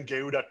during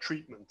Geuda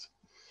treatment.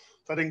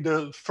 So I think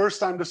the first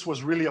time this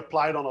was really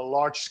applied on a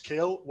large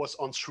scale was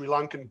on Sri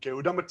Lankan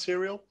Geuda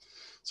material.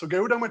 So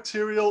Geuda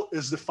material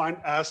is defined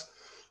as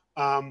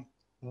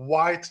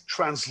white,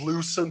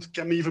 translucent,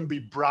 can even be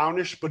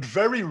brownish, but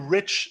very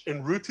rich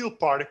in rutile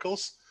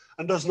particles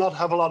and does not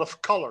have a lot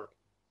of color.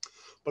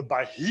 But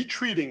by heat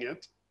treating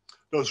it,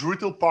 those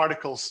rutile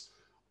particles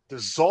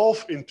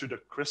dissolve into the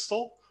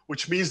crystal,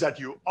 which means that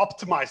you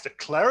optimize the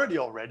clarity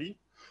already.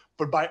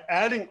 But by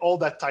adding all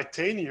that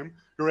titanium,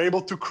 you're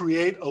able to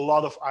create a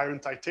lot of iron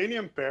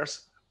titanium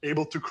pairs,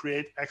 able to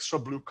create extra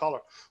blue color.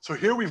 So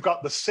here we've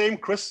got the same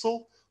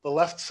crystal. The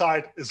left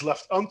side is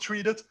left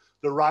untreated.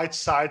 The right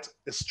side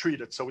is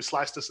treated. So we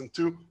sliced this in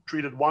two,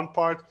 treated one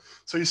part.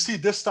 So you see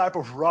this type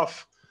of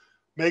rough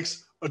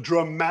makes a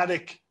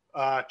dramatic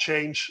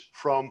change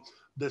from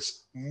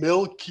this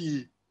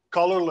milky,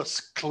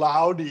 colorless,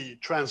 cloudy,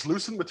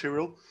 translucent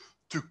material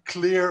to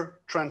clear,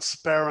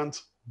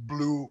 transparent,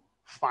 blue,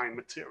 fine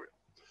material.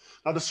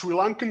 Now the Sri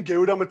Lankan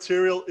Geuda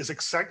material is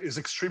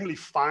extremely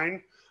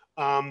fine,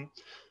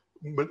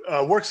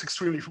 works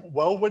extremely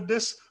well with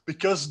this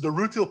because the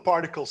rutile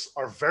particles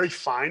are very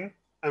fine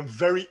and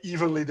very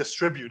evenly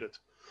distributed,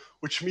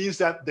 which means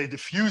that they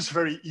diffuse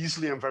very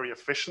easily and very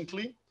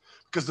efficiently,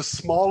 because the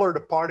smaller the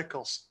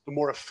particles, the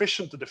more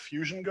efficient the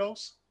diffusion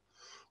goes.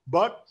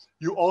 But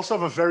you also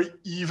have a very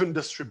even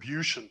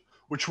distribution,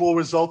 which will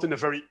result in a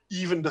very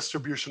even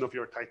distribution of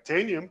your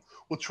titanium,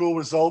 which will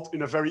result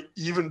in a very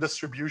even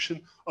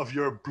distribution of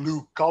your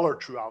blue color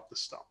throughout the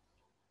stone.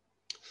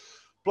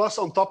 Plus,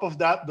 on top of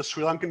that, the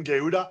Sri Lankan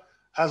Geuda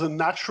has a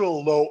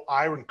natural low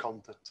iron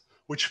content,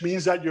 which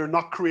means that you're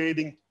not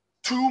creating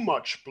too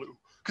much blue,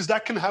 because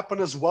that can happen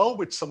as well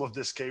with some of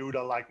this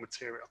Geuda-like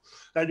material,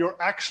 that you're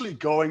actually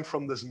going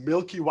from this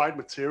milky white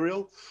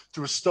material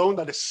to a stone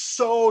that is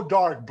so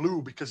dark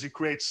blue because you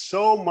create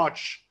so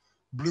much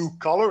blue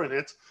color in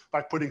it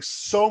by putting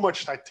so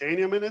much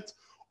titanium in it,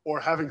 or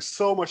having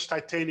so much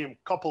titanium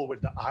coupled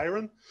with the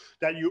iron,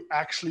 that you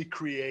actually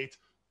create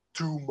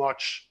too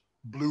much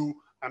blue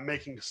and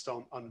making the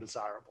stone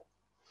undesirable.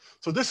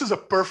 So this is a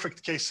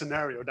perfect case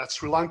scenario that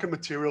Sri Lankan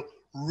material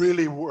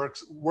really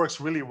works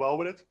really well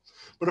with it.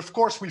 But of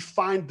course, we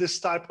find this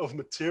type of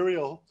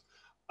material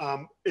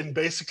in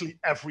basically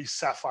every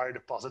sapphire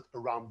deposit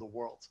around the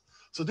world.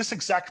 So this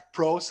exact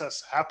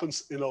process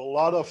happens in a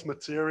lot of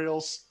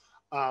materials,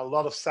 a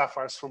lot of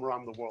sapphires from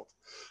around the world.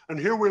 And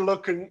here we're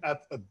looking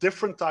at a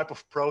different type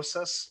of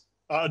process,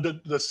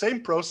 the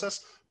same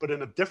process, but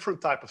in a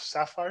different type of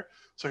sapphire.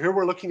 So here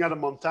we're looking at a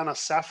Montana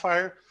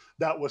sapphire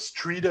that was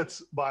treated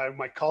by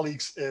my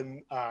colleagues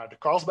in the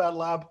Carlsbad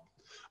lab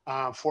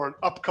for an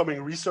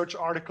upcoming research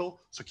article.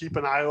 So keep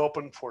an eye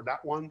open for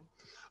that one.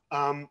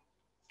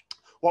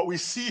 What we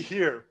see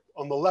here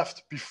on the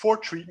left before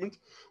treatment,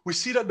 we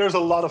see that there's a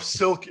lot of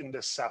silk in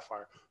this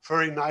sapphire.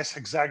 Very nice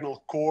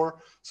hexagonal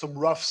core, some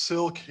rough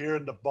silk here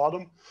in the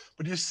bottom.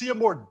 But you see a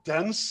more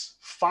dense,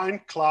 fine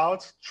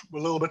cloud, a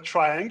little bit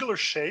triangular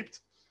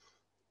shaped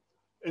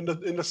in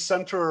the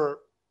center,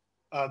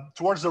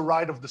 towards the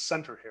right of the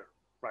center here,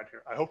 right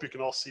here. I hope you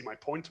can all see my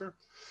pointer.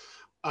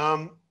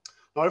 Now,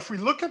 if we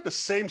look at the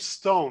same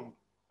stone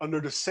under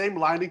the same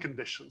lining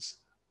conditions,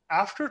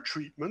 after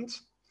treatment,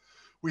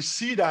 we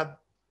see that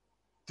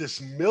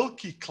this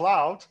milky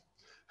cloud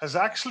has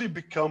actually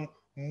become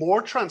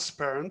more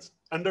transparent,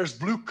 and there's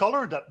blue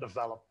color that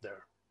developed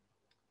there.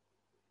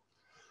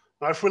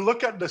 Now, if we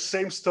look at the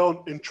same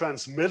stone in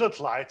transmitted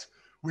light,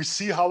 we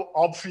see how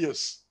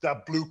obvious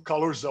that blue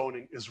color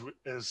zoning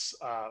is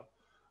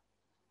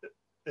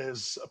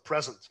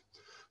present.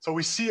 So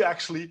we see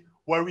actually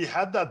where we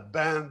had that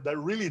band, that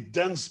really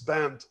dense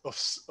band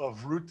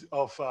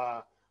of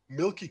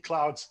milky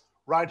clouds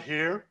right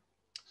here,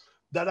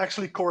 that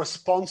actually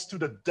corresponds to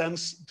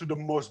the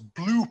most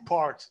blue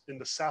part in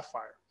the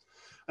sapphire.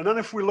 And then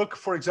if we look,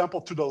 for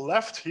example, to the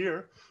left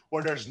here,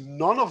 where there's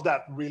none of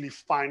that really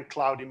fine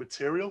cloudy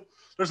material,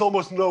 there's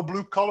almost no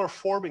blue color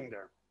forming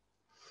there.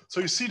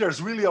 So you see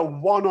there's really a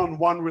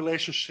one-on-one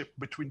relationship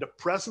between the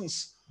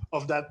presence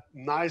of that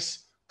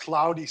nice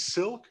cloudy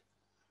silk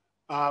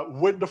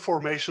with the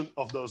formation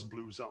of those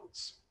blue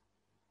zones.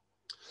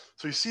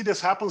 So you see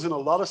this happens in a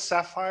lot of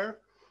sapphire,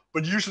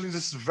 but usually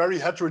this is very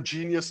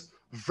heterogeneous,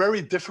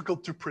 very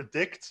difficult to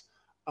predict,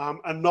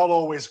 and not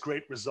always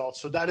great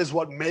results. So that is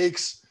what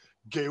makes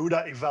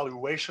Geuda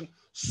evaluation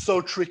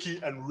so tricky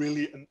and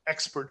really an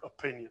expert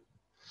opinion.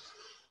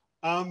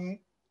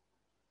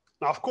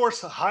 Now, of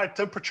course, high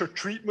temperature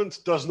treatment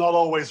does not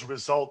always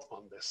result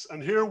on this.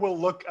 And here we'll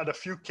look at a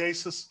few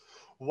cases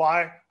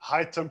why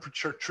high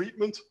temperature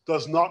treatment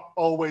does not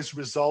always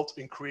result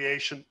in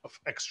creation of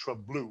extra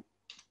blue.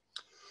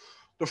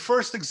 The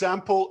first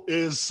example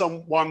is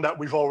one that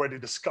we've already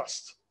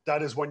discussed.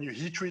 That is when you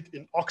heat treat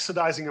in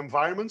oxidizing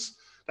environments.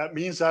 That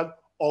means that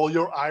all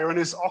your iron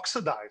is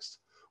oxidized,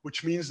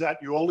 which means that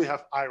you only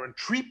have iron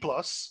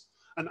 3+,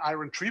 and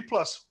iron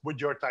 3+ with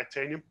your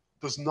titanium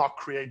does not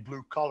create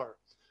blue color.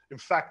 In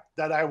fact,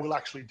 that will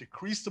actually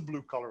decrease the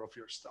blue color of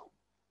your stone.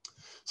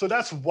 So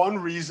that's one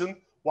reason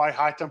why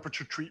high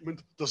temperature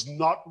treatment does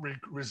not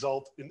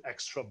result in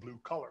extra blue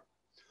color.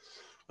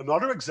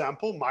 Another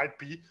example might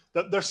be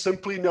that there's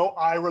simply no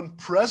iron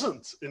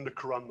present in the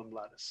corundum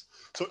lattice.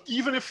 So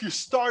even if you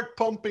start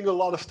pumping a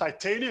lot of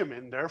titanium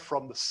in there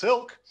from the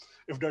silk,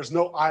 if there's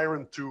no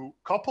iron to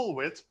couple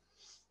with,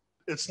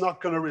 it's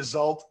not going to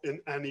result in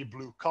any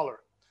blue color.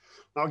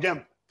 Now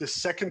again, this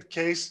second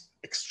case,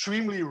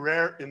 extremely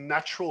rare in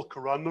natural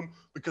corundum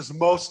because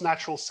most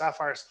natural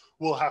sapphires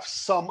will have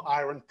some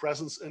iron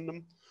presence in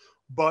them.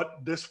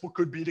 But this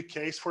could be the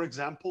case, for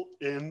example,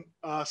 in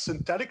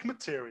synthetic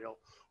material,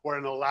 or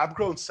in a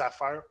lab-grown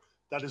sapphire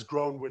that is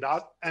grown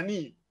without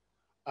any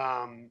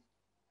iron.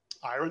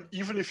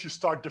 Even if you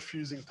start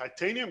diffusing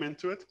titanium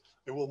into it,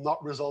 it will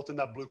not result in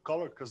that blue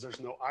color because there's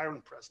no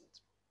iron present.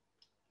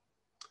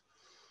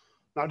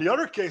 Now, the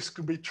other case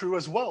could be true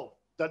as well,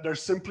 that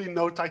there's simply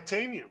no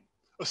titanium.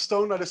 A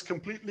stone that is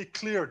completely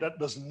clear, that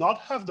does not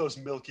have those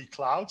milky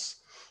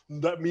clouds,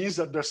 that means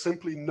that there's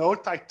simply no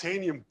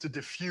titanium to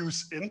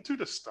diffuse into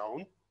the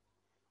stone.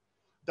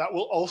 That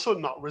will also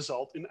not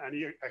result in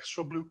any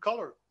extra blue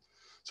color.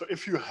 So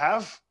if you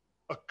have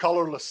a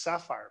colorless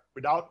sapphire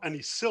without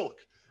any silk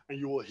and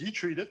you will heat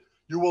treat it,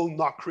 you will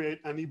not create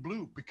any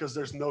blue because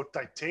there's no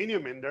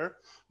titanium in there,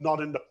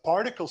 not in the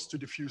particles to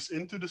diffuse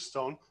into the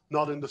stone,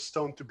 not in the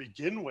stone to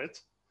begin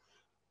with.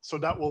 So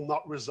that will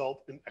not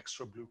result in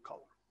extra blue color.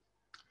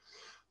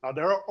 Now,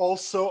 there are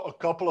also a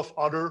couple of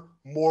other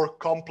more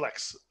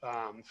complex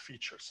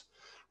features.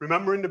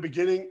 Remember in the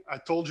beginning, I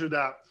told you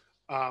that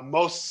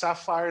most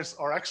sapphires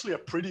are actually a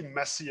pretty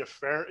messy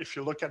affair if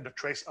you look at the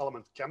trace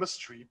element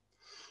chemistry.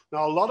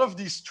 Now, a lot of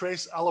these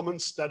trace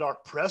elements that are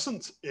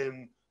present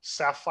in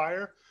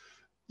sapphire,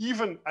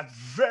 even at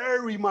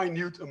very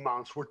minute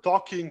amounts, we're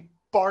talking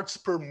parts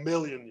per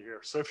million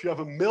here. So if you have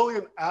 1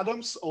 million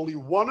atoms, only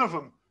one of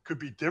them could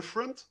be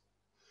different.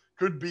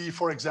 Could be,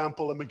 for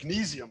example, a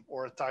magnesium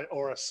or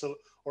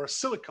a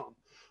silicon,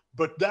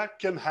 but that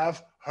can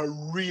have a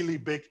really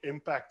big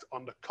impact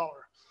on the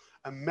color.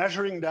 And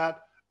measuring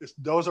that,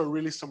 those are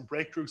really some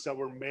breakthroughs that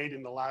were made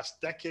in the last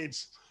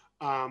decades,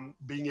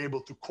 being able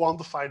to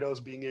quantify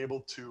those, being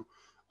able to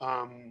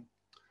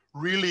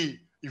really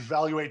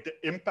evaluate the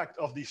impact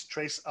of these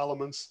trace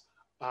elements.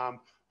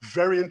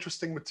 Very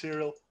interesting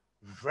material,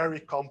 very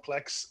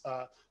complex.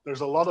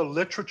 There's a lot of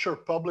literature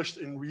published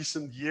in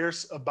recent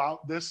years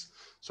about this.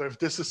 So if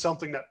this is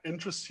something that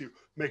interests you,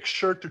 make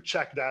sure to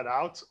check that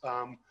out.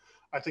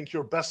 I think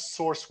your best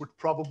source would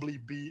probably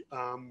be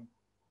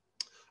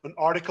an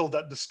article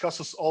that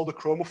discusses all the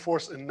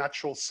chromophores in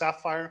natural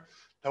sapphire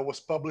that was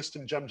published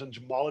in GIA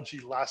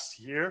Gemology last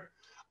year.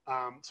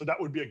 So that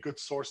would be a good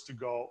source to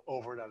go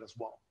over that as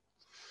well.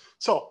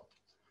 So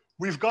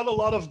we've got a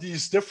lot of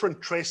these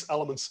different trace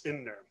elements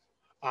in there.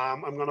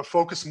 I'm going to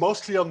focus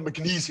mostly on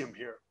magnesium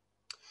here.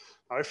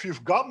 Now, if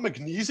you've got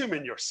magnesium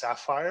in your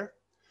sapphire,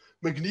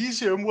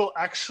 magnesium will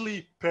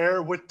actually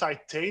pair with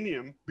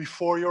titanium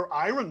before your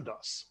iron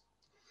does.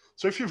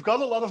 So if you've got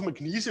a lot of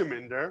magnesium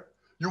in there,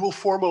 you will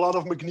form a lot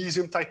of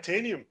magnesium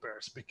titanium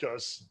pairs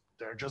because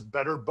they're just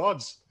better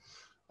buds.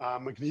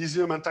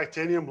 Magnesium and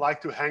titanium like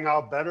to hang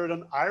out better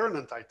than iron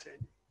and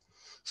titanium.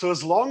 So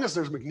as long as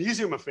there's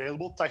magnesium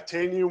available,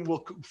 titanium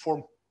will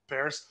form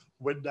pairs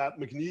with that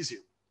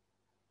magnesium.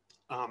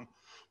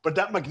 But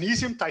that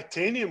magnesium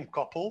titanium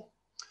couple,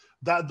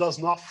 that does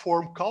not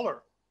form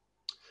color.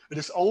 It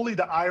is only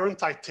the iron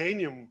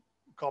titanium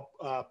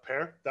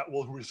pair that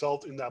will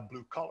result in that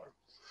blue color.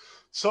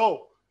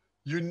 So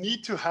you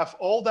need to have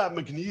all that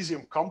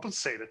magnesium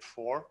compensated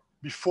for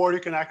before you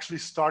can actually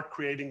start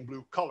creating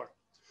blue color.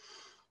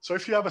 So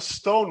if you have a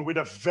stone with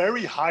a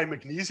very high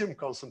magnesium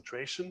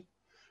concentration,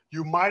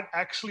 you might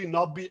actually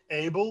not be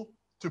able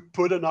to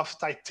put enough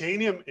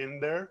titanium in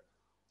there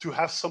to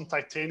have some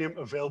titanium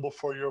available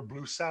for your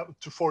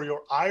for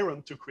your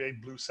iron to create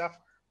blue sapphire.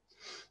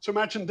 So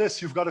imagine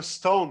this, you've got a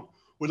stone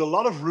with a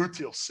lot of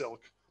rutile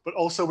silk, but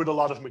also with a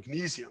lot of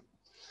magnesium.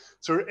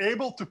 So you're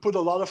able to put a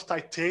lot of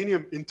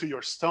titanium into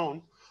your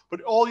stone,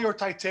 but all your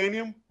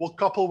titanium will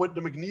couple with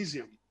the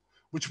magnesium,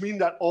 which means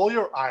that all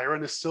your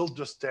iron is still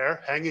just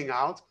there hanging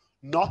out,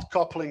 not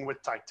coupling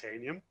with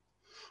titanium,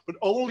 but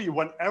only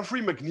when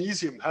every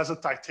magnesium has a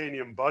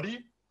titanium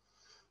body,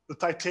 the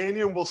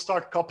titanium will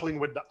start coupling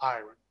with the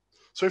iron.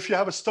 So if you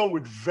have a stone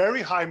with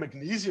very high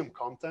magnesium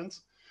content,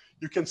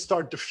 you can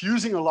start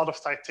diffusing a lot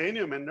of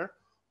titanium in there,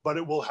 but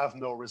it will have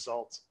no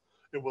result.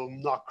 It will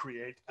not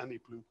create any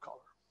blue color.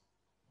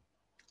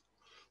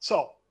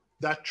 So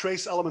that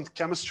trace element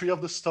chemistry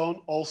of the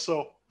stone,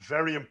 also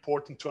very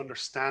important to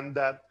understand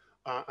that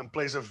and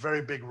plays a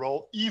very big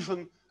role,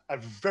 even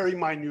at very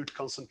minute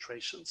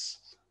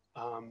concentrations.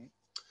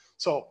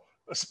 So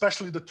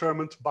especially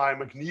determined by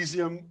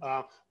magnesium,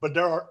 but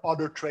there are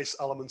other trace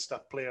elements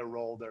that play a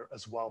role there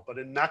as well. But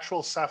in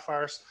natural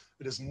sapphires,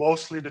 it is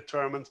mostly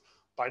determined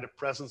by the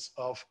presence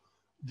of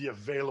the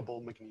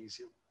available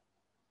magnesium.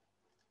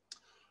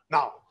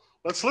 Now,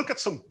 let's look at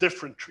some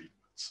different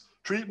treatments.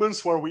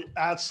 Treatments where we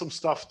add some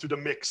stuff to the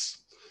mix.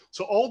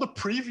 So all the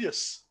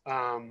previous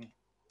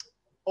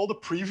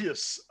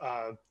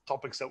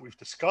topics that we've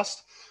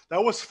discussed,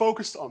 that was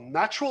focused on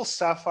natural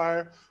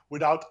sapphire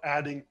without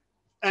adding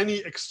any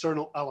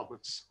external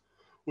elements,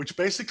 which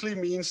basically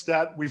means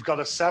that we've got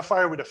a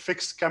sapphire with a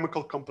fixed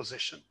chemical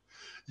composition.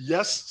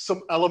 Yes,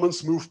 some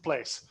elements move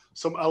place.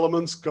 Some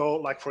elements go,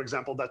 like for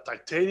example, that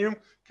titanium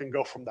can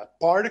go from that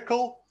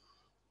particle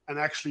and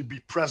actually be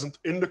present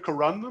in the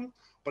corundum,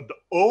 but the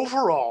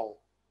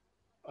overall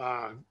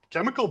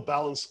chemical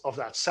balance of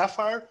that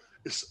sapphire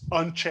is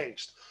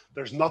unchanged.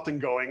 There's nothing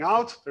going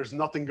out, there's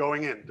nothing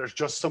going in. There's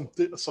just some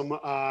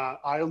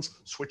ions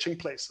switching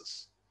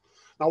places.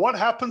 Now what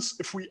happens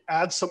if we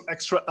add some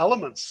extra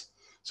elements?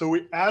 So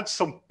we add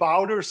some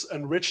powders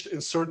enriched in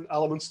certain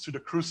elements to the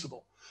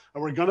crucible.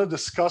 And we're gonna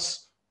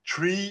discuss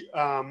three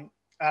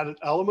added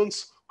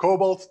elements: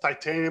 cobalt,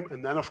 titanium,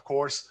 and then of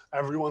course,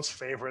 everyone's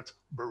favorite,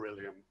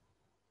 beryllium.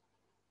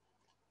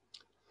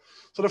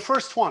 So the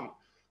first one,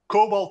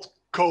 cobalt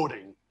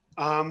coating.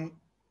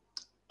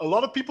 A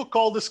lot of people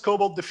call this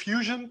cobalt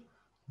diffusion,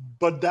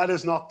 but that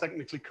is not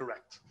technically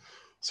correct.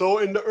 So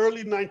in the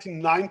early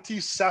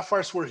 1990s,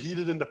 sapphires were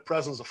heated in the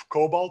presence of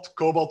cobalt.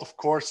 Cobalt, of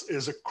course,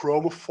 is a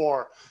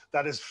chromophore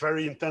that is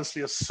very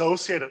intensely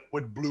associated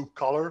with blue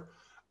color.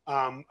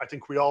 I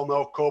think we all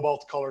know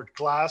cobalt colored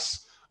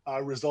glass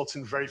results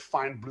in very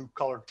fine blue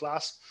colored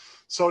glass.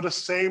 So the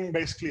same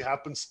basically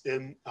happens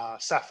in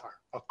sapphire.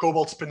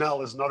 Cobalt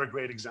spinel is another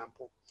great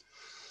example.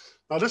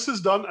 Now this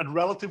is done at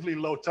relatively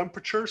low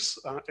temperatures,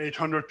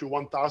 800 to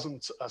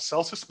 1000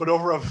 Celsius, but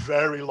over a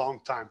very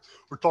long time.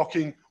 We're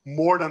talking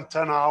more than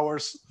 10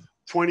 hours,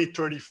 20,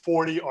 30,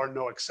 40 are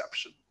no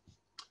exception.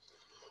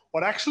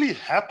 What actually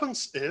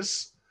happens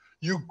is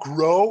you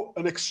grow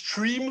an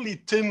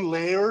extremely thin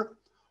layer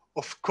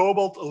of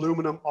cobalt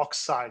aluminum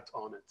oxide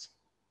on it.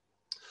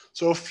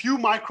 So a few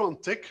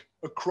micron thick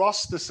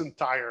across this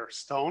entire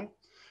stone,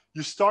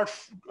 you start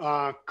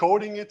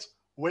coating it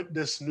with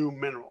this new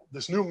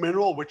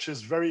mineral, which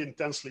is very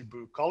intensely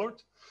blue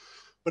colored.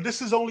 But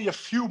this is only a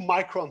few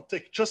micron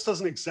thick. Just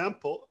as an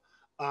example,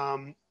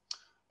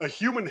 a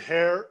human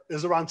hair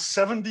is around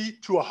 70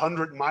 to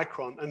 100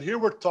 micron. And here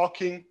we're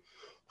talking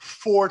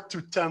 4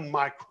 to 10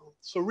 micron.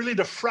 So really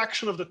the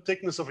fraction of the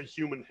thickness of a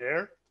human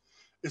hair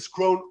is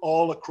grown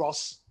all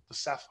across the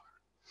sapphire.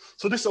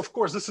 So this, of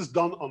course, this is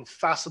done on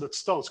faceted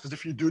stones, because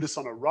if you do this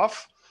on a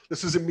rough,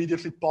 this is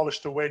immediately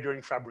polished away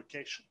during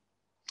fabrication.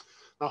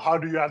 Now, how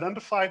do you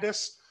identify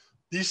this?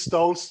 These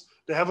stones,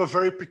 they have a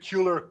very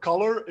peculiar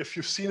color. If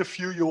you've seen a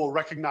few, you will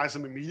recognize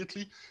them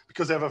immediately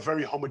because they have a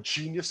very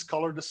homogeneous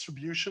color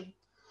distribution.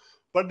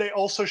 But they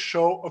also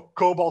show a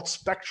cobalt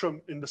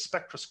spectrum in the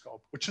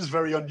spectroscope, which is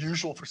very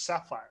unusual for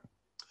sapphire.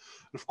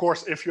 And of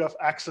course, if you have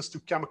access to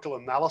chemical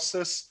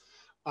analysis,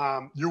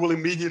 you will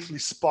immediately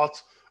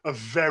spot a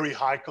very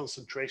high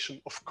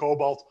concentration of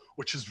cobalt,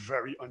 which is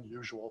very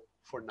unusual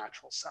for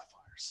natural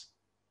sapphires.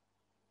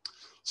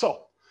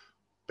 So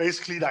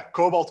basically that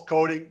cobalt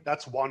coating,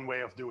 that's one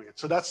way of doing it.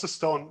 So that's the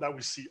stone that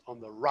we see on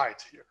the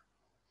right here.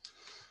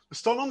 The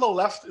stone on the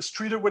left is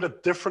treated with a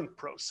different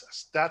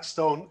process. That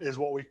stone is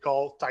what we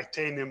call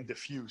titanium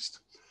diffused.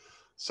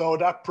 So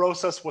that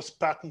process was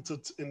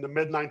patented in the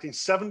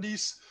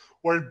mid-1970s,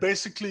 where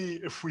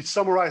basically, if we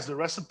summarize the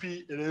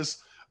recipe, it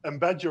is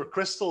embed your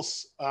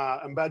crystals,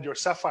 embed your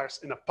sapphires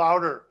in a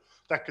powder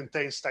that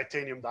contains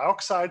titanium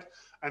dioxide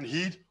and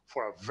heat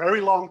for a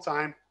very long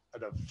time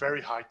at a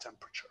very high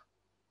temperature.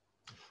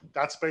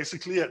 That's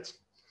basically it.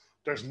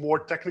 There's more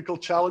technical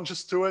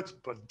challenges to it,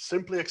 but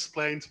simply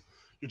explained,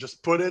 you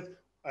just put it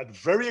at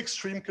very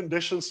extreme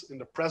conditions in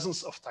the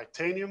presence of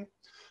titanium.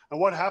 And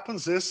what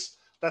happens is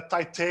that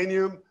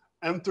titanium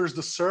enters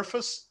the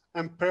surface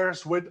and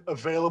pairs with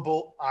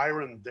available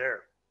iron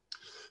there.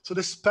 So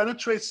this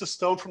penetrates the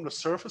stone from the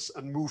surface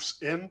and moves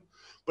in,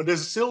 but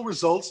this still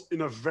results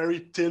in a very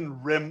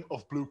thin rim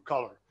of blue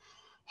color.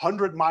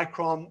 100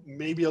 micron,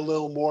 maybe a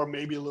little more,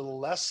 maybe a little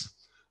less.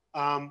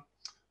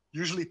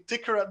 Usually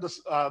thicker at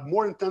the,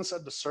 more intense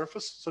at the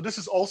surface. So this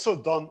is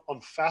also done on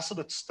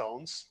faceted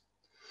stones.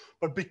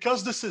 But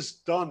because this is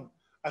done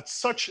at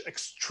such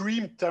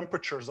extreme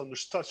temperatures, under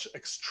such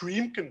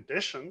extreme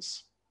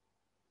conditions,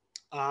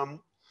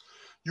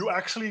 you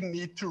actually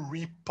need to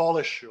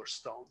repolish your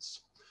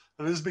stones.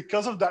 And it is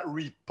because of that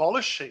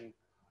repolishing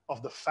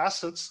of the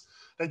facets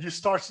that you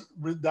start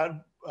with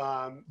that,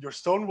 your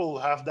stone will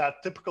have that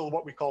typical,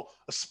 what we call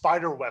a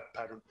spider web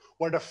pattern,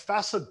 where the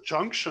facet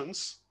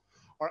junctions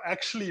are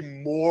actually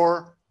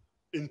more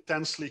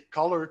intensely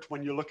colored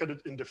when you look at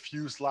it in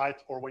diffuse light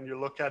or when you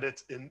look at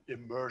it in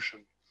immersion.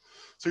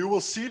 So you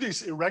will see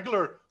these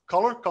irregular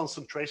color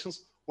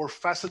concentrations where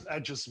facet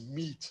edges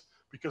meet,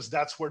 because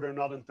that's where they're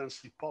not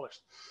intensely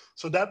polished.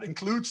 So that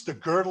includes the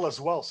girdle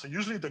as well. So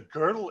usually the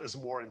girdle is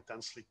more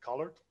intensely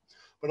colored,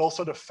 but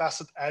also the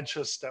facet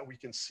edges that we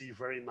can see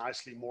very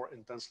nicely more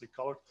intensely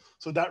colored.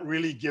 So that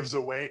really gives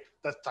away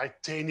that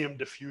titanium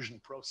diffusion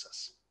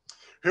process.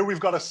 Here we've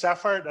got a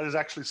sapphire that is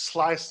actually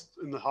sliced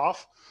in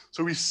half.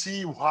 So we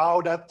see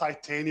how that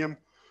titanium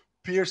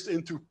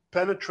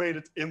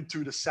penetrated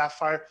into the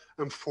sapphire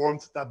and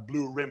formed that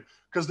blue rim.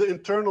 Because the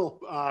internal,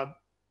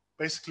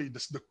 basically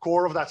the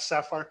core of that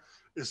sapphire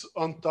is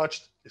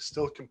untouched, is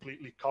still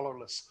completely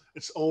colorless.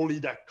 It's only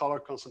that color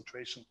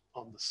concentration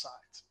on the side.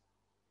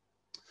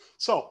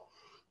 So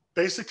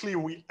basically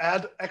we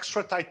add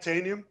extra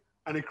titanium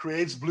and it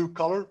creates blue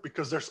color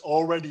because there's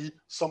already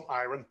some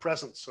iron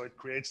present. So it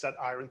creates that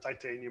iron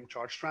titanium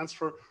charge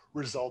transfer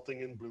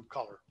resulting in blue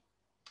color.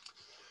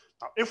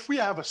 Now, if we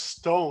have a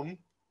stone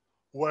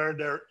where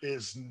there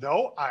is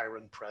no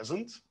iron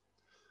present,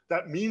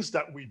 that means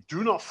that we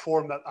do not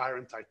form that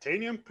iron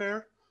titanium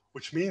pair,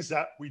 which means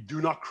that we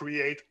do not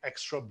create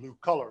extra blue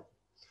color.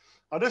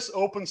 Now this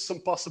opens some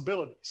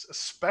possibilities,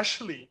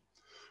 especially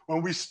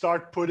when we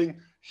start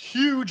putting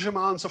huge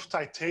amounts of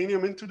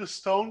titanium into the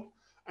stone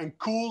and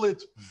cool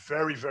it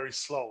very, very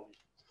slowly.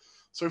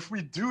 So if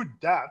we do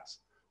that,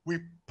 we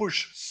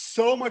push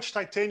so much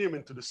titanium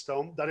into the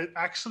stone that it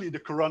actually, the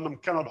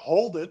corundum cannot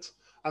hold it,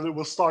 and it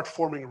will start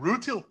forming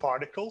rutile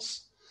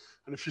particles.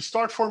 And if you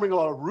start forming a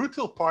lot of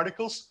rutile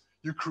particles,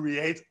 you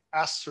create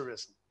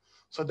asterism.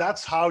 So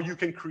that's how you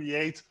can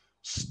create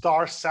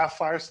star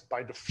sapphires,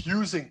 by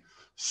diffusing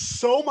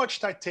so much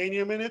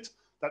titanium in it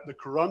that the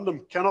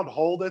corundum cannot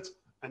hold it,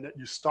 and that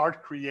you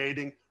start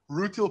creating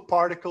rutile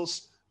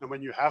particles. And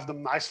when you have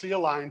them nicely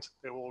aligned,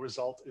 they will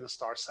result in a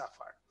star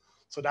sapphire.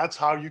 So that's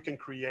how you can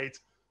create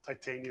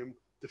titanium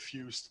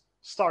diffused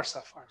star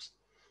sapphires.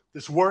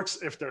 This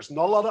works if there's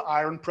not a lot of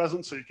iron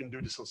present, so you can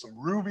do this on some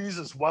rubies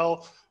as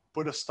well,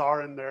 put a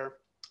star in there.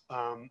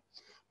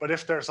 But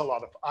if there's a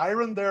lot of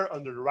iron there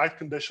under the right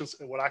conditions,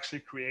 it will actually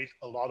create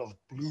a lot of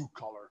blue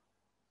color.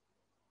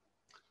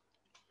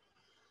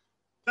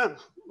 Then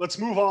let's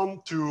move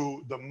on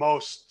to the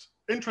most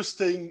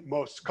interesting,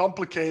 most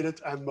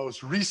complicated, and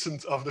most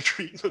recent of the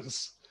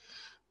treatments.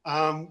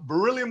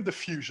 Beryllium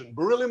diffusion.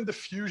 Beryllium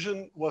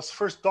diffusion was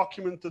first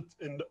documented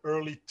in the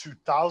early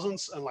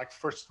 2000s and like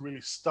first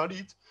really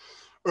studied.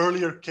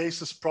 Earlier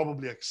cases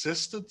probably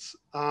existed.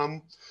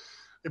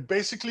 It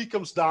basically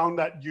comes down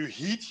that you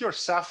heat your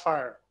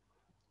sapphire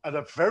at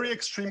a very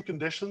extreme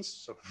conditions,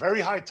 so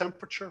very high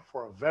temperature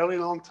for a very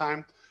long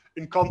time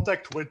in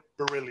contact with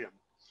beryllium.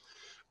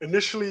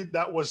 Initially,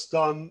 that was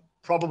done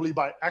probably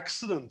by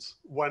accident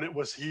when it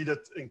was heated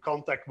in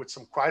contact with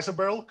some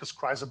chrysoberyl, because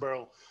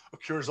chrysoberyl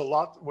occurs a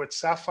lot with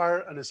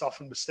sapphire and is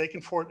often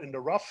mistaken for it in the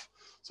rough.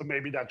 So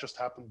maybe that just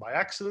happened by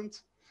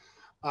accident.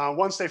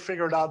 Once they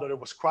figured out that it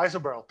was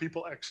chrysoberyl,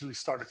 people actually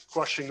started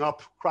crushing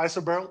up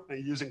chrysoberyl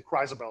and using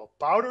chrysoberyl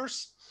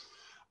powders.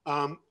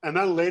 And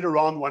then later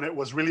on, when it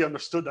was really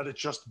understood that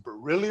it's just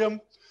beryllium,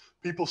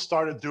 people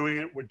started doing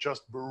it with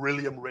just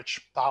beryllium-rich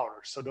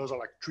powders. So those are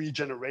like 3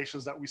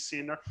 generations that we see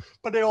in there,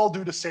 but they all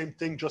do the same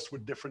thing, just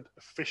with different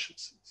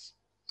efficiencies.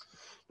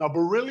 Now,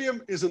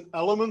 beryllium is an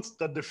element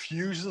that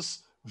diffuses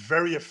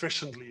very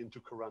efficiently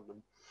into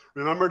corundum.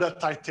 Remember that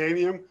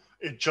titanium,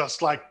 it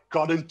just like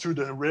got into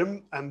the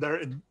rim and there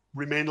it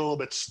remained a little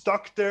bit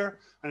stuck there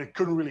and it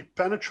couldn't really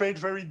penetrate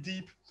very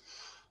deep.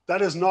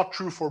 That is not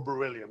true for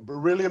beryllium.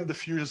 Beryllium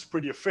diffuses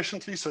pretty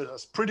efficiently, so it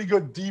has pretty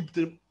good deep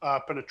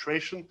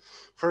penetration,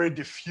 very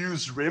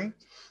diffuse rim.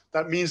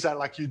 That means that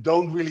like you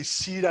don't really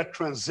see that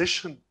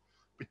transition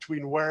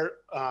between where,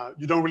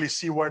 you don't really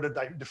see where the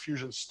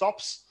diffusion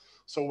stops.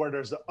 So where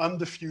there's the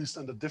undiffused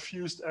and the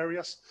diffused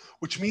areas,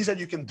 which means that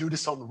you can do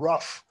this on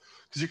rough,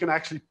 because you can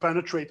actually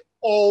penetrate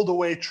all the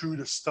way through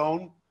the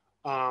stone.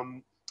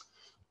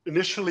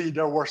 Initially,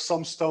 there were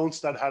some stones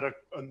that had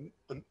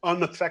an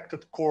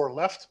unaffected core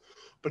left,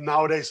 but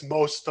nowadays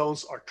most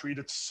stones are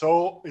treated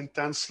so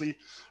intensely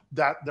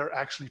that they're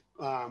actually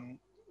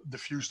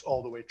diffused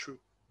all the way through.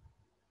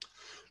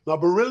 Now,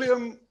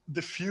 beryllium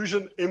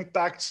diffusion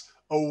impacts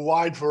a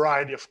wide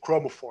variety of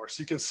chromophores.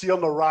 You can see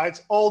on the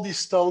right, all these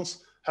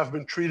stones have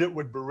been treated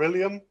with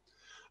beryllium,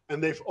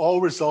 and they've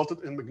all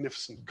resulted in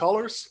magnificent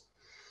colors.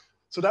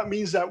 So that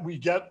means that we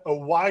get a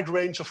wide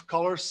range of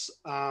colors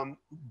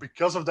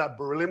because of that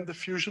beryllium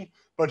diffusion.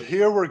 But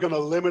here we're going to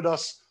limit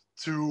us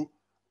to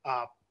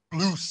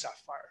blue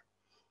sapphire.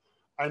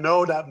 I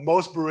know that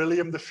most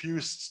beryllium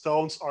diffused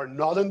stones are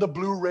not in the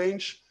blue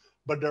range,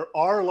 but there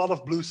are a lot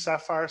of blue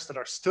sapphires that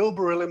are still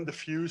beryllium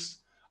diffused.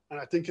 And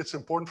I think it's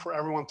important for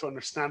everyone to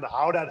understand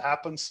how that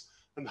happens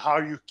and how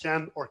you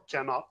can or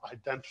cannot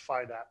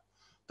identify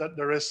that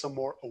there is some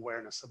more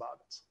awareness about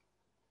it.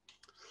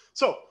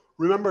 So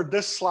remember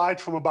this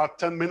slide from about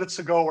 10 minutes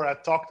ago where I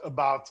talked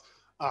about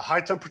high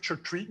temperature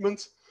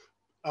treatment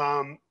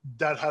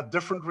that had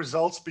different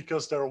results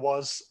because there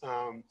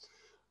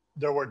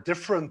were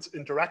different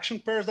interaction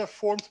pairs that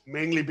formed,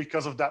 mainly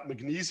because of that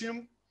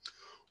magnesium.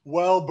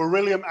 Well,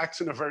 beryllium acts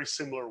in a very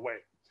similar way.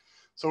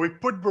 So we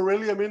put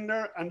beryllium in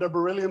there and the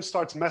beryllium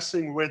starts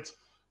messing with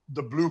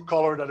the blue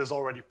color that is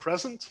already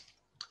present.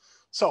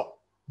 So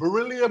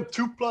beryllium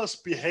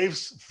 2+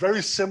 behaves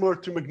very similar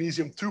to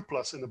magnesium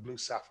 2+ in the blue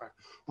sapphire,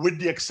 with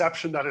the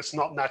exception that it's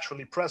not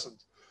naturally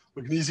present.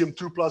 Magnesium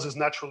 2+ is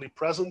naturally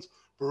present.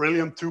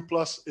 Beryllium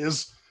 2+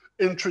 is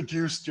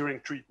introduced during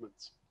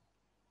treatment.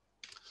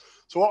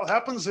 So what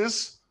happens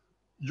is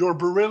your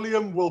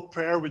beryllium will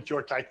pair with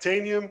your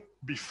titanium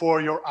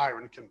before your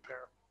iron can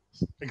pair.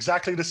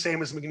 Exactly the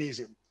same as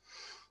magnesium.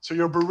 So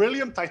your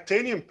beryllium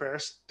titanium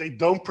pairs, they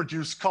don't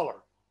produce color.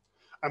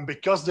 And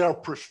because they are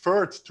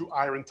preferred to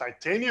iron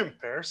titanium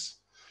pairs,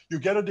 you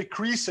get a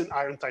decrease in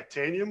iron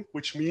titanium,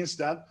 which means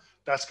that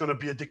that's going to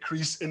be a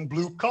decrease in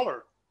blue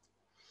color.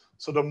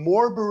 So the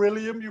more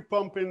beryllium you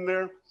pump in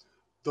there,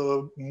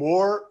 the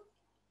more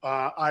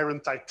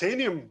iron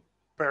titanium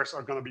pairs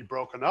are going to be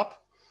broken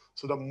up.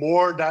 So the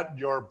more that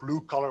your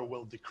blue color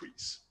will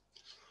decrease.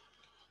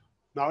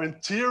 Now, in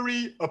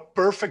theory, a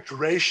perfect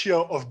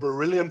ratio of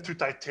beryllium to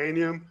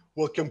titanium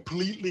will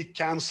completely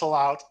cancel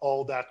out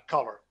all that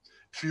color.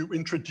 If you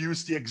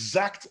introduce the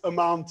exact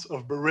amount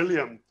of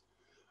beryllium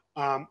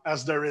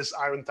as there is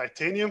iron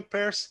titanium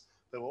pairs,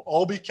 they will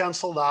all be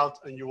canceled out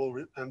and you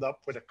will end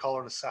up with a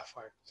colorless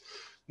sapphire.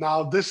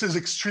 Now, this is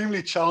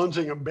extremely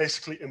challenging and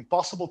basically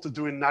impossible to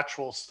do in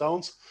natural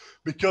stones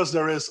because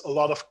there is a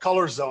lot of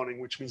color zoning,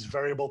 which means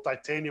variable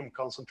titanium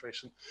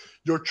concentration.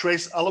 Your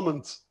trace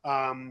element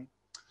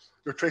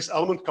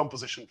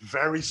composition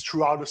varies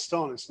throughout a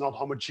stone. It's not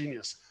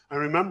homogeneous. And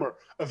remember,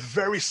 a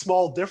very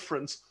small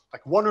difference,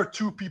 like 1 or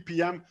 2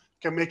 ppm,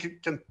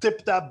 can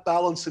tip that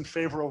balance in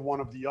favor of one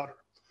of the other.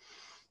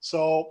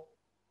 So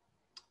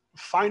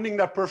finding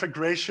that perfect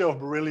ratio of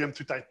beryllium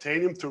to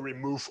titanium to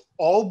remove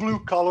all blue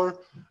color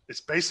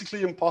is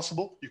basically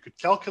impossible. You could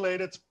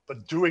calculate it,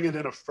 but doing it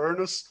in a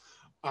furnace,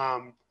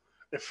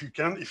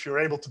 if you're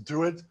able to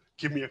do it,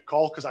 give me a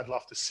call because I'd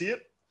love to see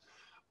it.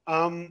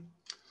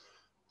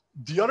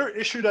 The other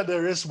issue that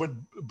there is with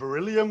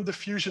beryllium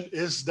diffusion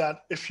is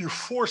that if you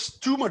force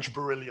too much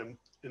beryllium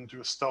into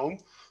a stone,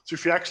 so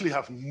if you actually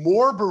have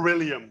more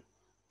beryllium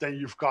than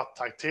you've got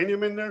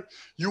titanium in there,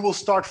 you will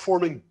start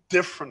forming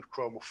different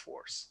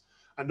chromophores.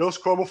 And those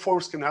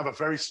chromophores can have a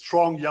very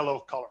strong yellow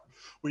color.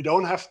 We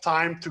don't have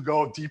time to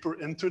go deeper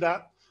into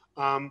that,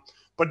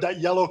 but that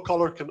yellow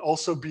color can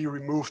also be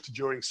removed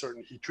during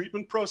certain heat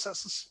treatment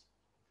processes.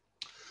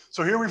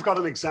 So here we've got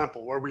an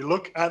example where we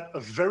look at a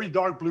very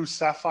dark blue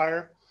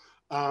sapphire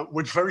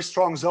with very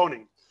strong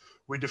zoning.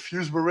 We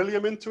diffuse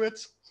beryllium into it.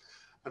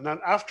 And then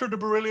after the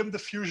beryllium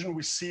diffusion,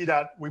 we see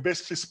that we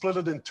basically split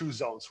it in 2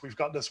 zones. We've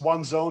got this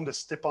one zone,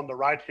 this tip on the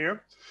right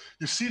here.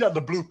 You see that the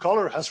blue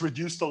color has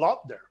reduced a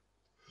lot there.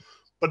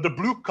 But the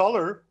blue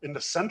color in the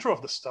center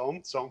of the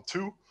stone, zone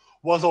 2,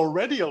 was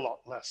already a lot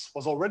less,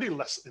 was already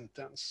less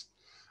intense.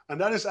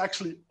 And that is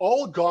actually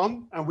all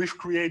gone, and we've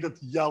created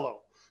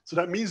yellow. So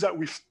that means that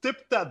we've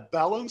tipped that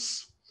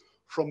balance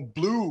from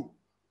blue.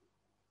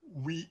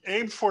 We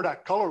aimed for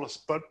that colorless,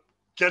 but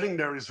getting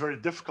there is very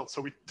difficult.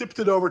 So we tipped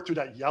it over to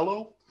that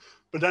yellow,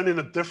 but then in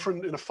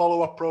a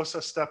follow-up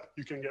process step,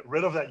 you can get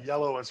rid of that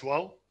yellow as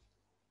well.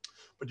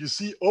 But you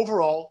see,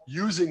 overall,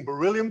 using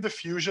beryllium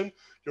diffusion,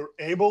 you're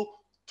able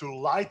to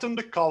lighten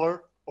the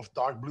color of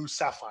dark blue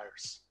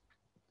sapphires.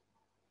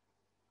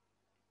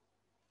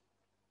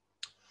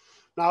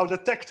 Now,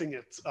 detecting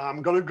it.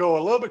 I'm going to go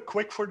a little bit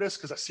quick for this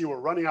because I see we're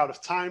running out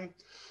of time.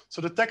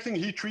 So detecting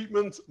heat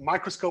treatment,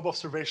 microscope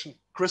observation,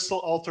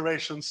 crystal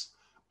alterations,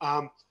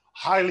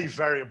 highly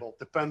variable.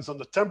 Depends on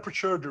the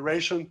temperature,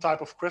 duration,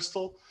 type of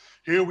crystal.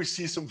 Here we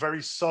see some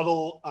very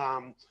subtle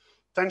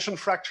tension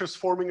fractures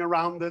forming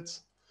around it.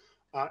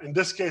 In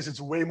this case,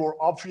 it's way more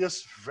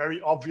obvious, very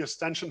obvious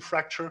tension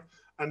fracture,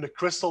 and the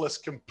crystal is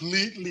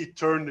completely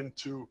turned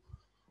into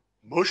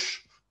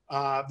mush.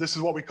 This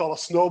is what we call a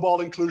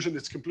snowball inclusion.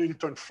 It's completely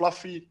turned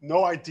fluffy.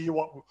 No idea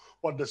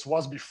what this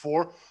was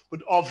before,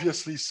 but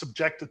obviously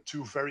subjected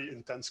to very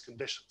intense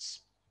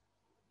conditions.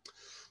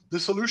 The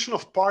solution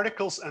of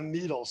particles and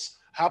needles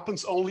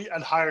happens only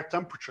at higher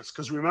temperatures,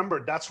 because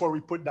remember, that's where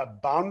we put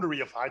that boundary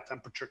of high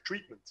temperature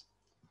treatment.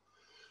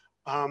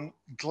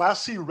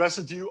 Glassy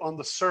residue on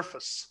the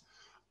surface.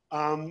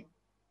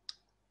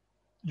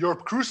 Your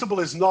crucible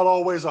is not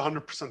always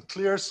 100%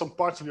 clear. Some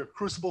parts of your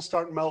crucible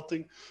start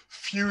melting,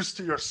 fuse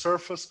to your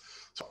surface.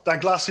 So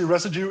that glassy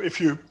residue, if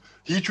you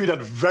heat treat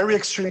at very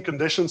extreme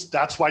conditions,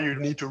 that's why you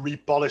need to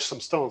repolish some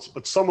stones.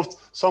 But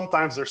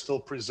sometimes they're still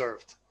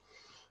preserved.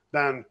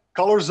 Then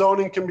color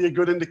zoning can be a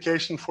good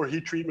indication for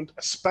heat treatment,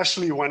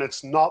 especially when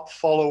it's not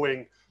following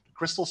the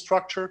crystal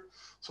structure.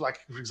 So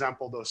like, for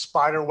example, those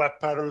spider web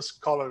patterns,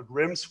 colored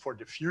rims for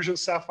diffusion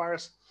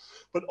sapphires,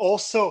 but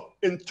also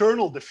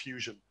internal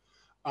diffusion.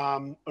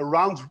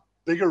 Around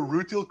bigger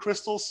rutile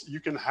crystals,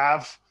 you can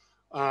have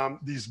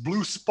these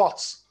blue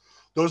spots.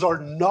 Those are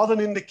not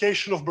an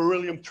indication of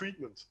beryllium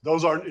treatment.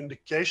 Those are an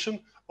indication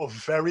of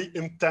very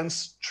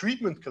intense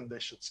treatment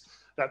conditions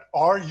that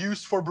are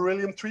used for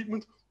beryllium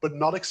treatment, but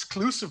not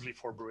exclusively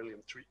for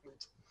beryllium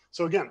treatment.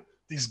 So again,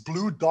 these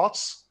blue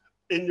dots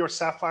in your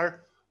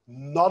sapphire,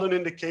 not an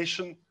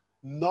indication,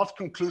 not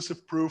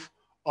conclusive proof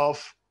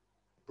of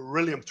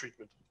beryllium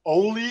treatment,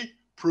 only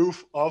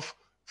proof of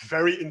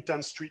very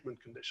intense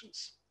treatment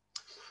conditions.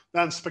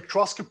 Then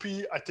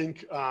spectroscopy, I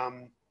think,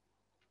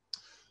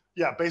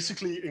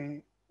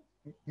 basically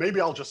maybe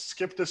I'll just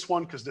skip this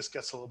one because this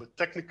gets a little bit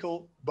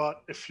technical,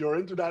 but if you're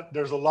into that,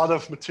 there's a lot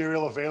of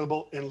material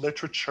available in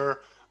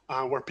literature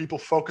where people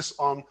focus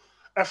on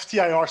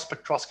FTIR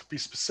spectroscopy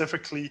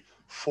specifically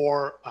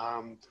for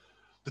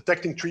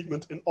detecting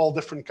treatment in all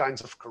different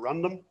kinds of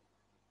corundum.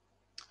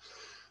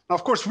 Now,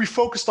 of course, we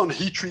focused on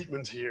heat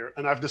treatment here,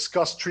 and I've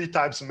discussed three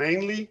types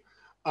mainly.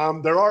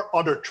 There are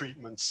other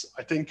treatments.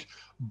 I think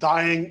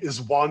dyeing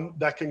is one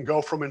that can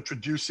go from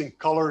introducing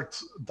colored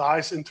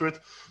dyes into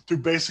it to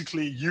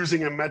basically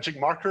using a magic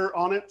marker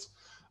on it.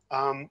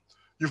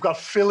 You've got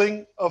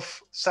filling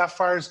of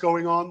sapphires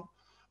going on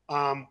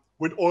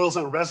with oils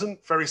and resin,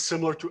 very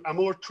similar to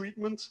amyloid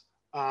treatment.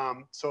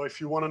 So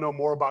if you want to know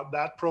more about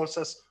that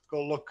process,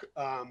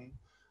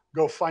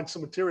 go find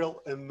some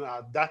material in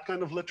that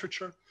kind of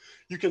literature.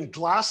 You can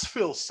glass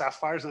fill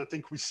sapphires, and I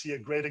think we see a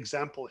great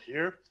example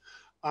here.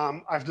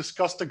 I've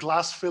discussed the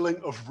glass filling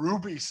of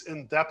rubies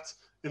in depth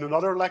in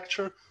another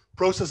lecture.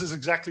 Process is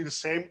exactly the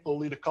same,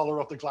 only the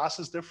color of the glass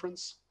is different.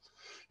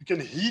 You can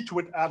heat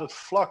with added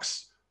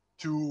flux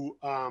to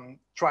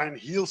try and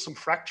heal some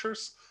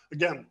fractures.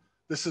 Again,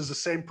 this is the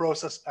same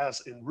process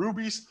as in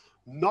rubies.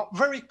 Not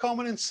very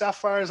common in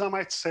sapphires, I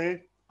might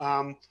say.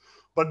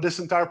 But this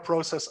entire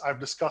process, I've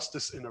discussed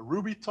this in a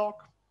Ruby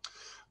talk.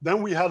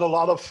 Then we had a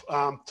lot of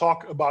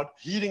talk about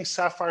heating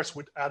sapphires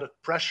with added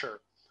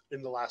pressure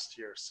in the last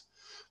years.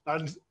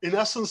 And in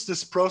essence,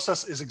 this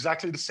process is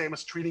exactly the same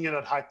as treating it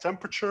at high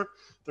temperature.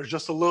 There's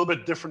just a little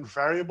bit different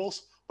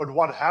variables, but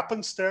what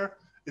happens there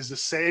is the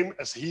same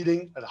as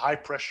heating at high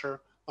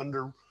pressure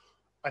under,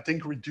 I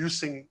think,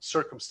 reducing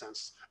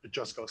circumstances. It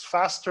just goes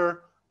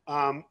faster,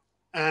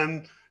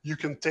 and you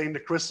contain the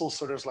crystals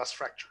so there's less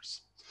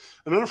fractures.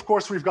 And then, of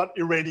course, we've got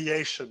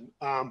irradiation.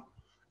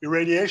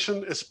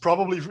 Irradiation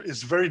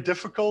is very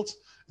difficult.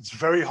 It's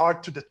very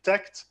hard to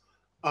detect.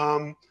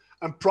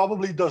 And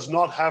probably does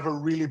not have a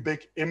really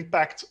big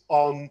impact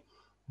on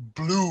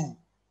blue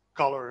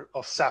color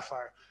of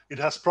sapphire. It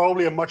has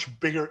probably a much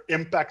bigger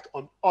impact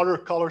on other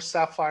color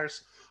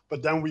sapphires,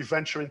 but then we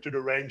venture into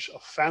the range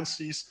of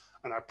fancies,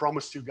 and I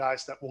promised you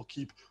guys that we'll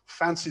keep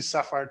fancy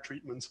sapphire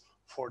treatments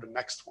for the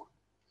next one.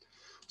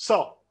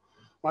 So,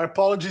 my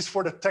apologies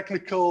for the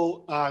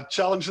technical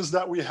challenges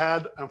that we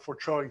had and for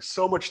throwing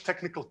so much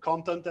technical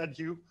content at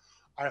you.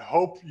 I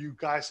hope you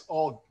guys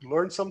all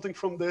learned something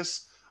from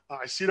this.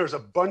 I see there's a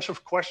bunch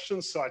of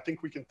questions, so I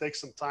think we can take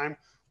some time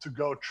to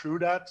go through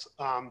that.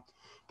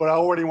 But I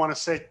already want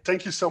to say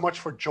thank you so much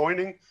for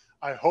joining.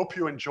 I hope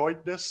you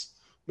enjoyed this.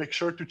 Make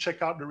sure to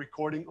check out the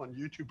recording on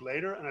YouTube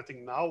later. And I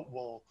think now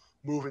we'll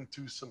move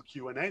into some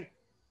Q&A.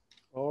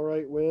 All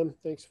right, Wim,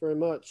 thanks very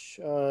much.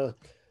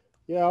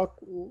 Yeah,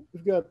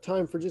 we've got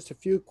time for just a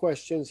few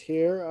questions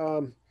here.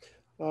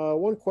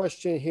 One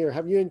question here,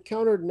 have you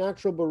encountered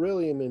natural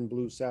beryllium in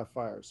blue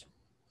sapphires?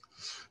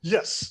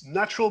 Yes,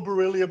 natural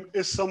beryllium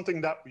is something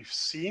that we've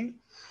seen.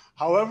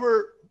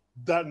 However,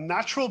 that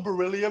natural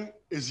beryllium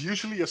is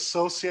usually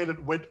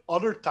associated with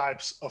other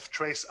types of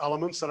trace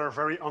elements that are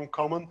very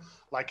uncommon,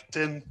 like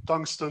tin,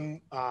 tungsten,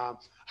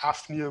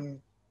 hafnium.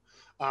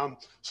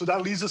 So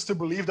that leads us to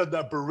believe that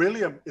the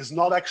beryllium is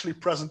not actually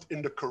present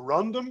in the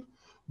corundum,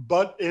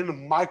 but in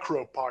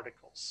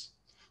microparticles.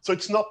 So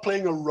it's not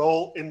playing a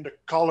role in the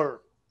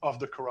color of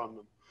the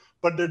corundum,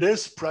 but it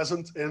is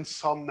present in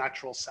some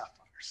natural sapphires.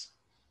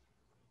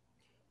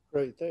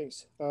 Great,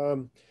 thanks.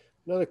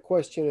 Another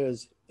question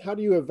is, how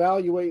do you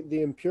evaluate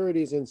the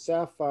impurities in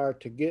sapphire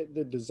to get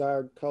the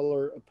desired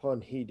color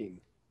upon heating?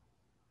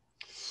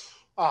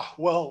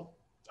 Well,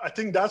 I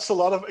think that's a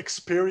lot of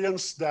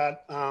experience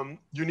that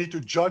you need to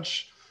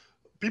judge.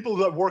 People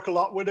that work a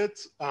lot with it,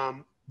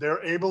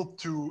 they're able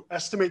to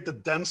estimate the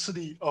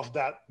density of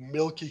that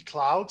milky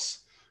clouds,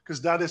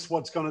 because that is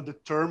what's going to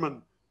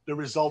determine the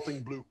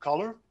resulting blue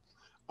color.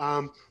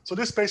 So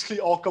this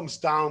basically all comes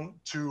down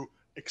to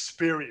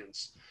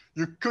experience.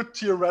 You could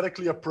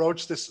theoretically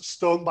approach this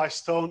stone by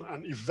stone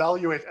and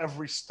evaluate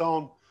every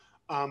stone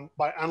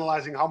by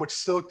analyzing how much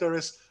silk there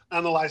is,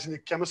 analyzing the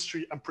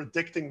chemistry, and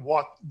predicting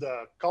what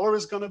the color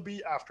is going to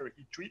be after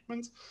heat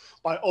treatment,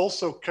 by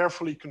also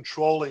carefully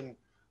controlling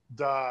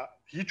the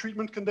heat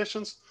treatment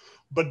conditions.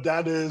 But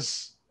that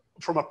is,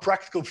 from a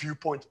practical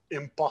viewpoint,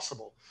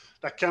 impossible.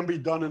 That can be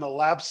done in a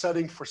lab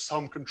setting for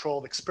some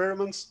controlled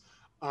experiments,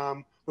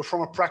 but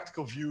from a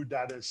practical view,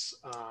 that is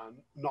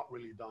not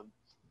really done.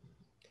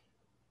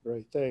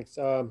 Great, thanks.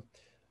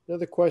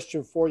 Another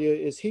question for you,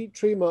 is heat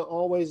treatment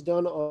always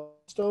done on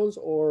stones,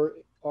 or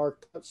are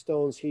cut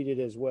stones heated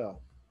as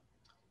well?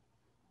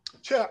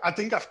 Yeah, I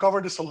think I've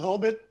covered this a little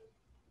bit.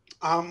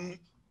 A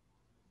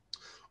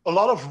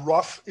lot of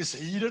rough is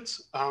heated,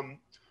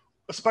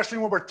 especially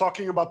when we're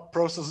talking about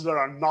processes that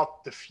are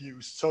not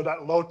diffused. So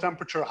that low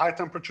temperature, high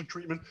temperature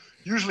treatment,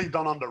 usually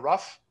done on the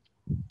rough.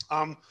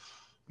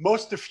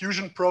 Most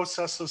diffusion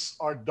processes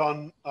are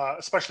done,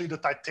 especially the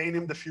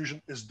titanium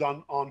diffusion is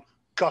done on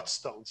cut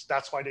stones.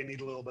 That's why they need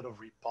a little bit of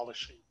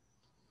repolishing.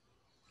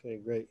 Okay,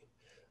 great.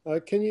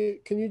 Can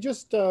you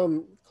just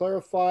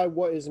clarify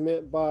what is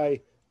meant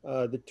by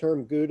the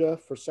term Gouda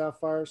for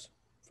sapphires,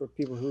 for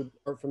people who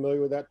aren't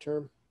familiar with that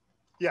term?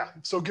 Yeah,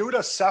 so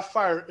Gouda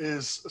sapphire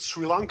is a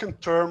Sri Lankan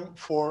term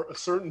for a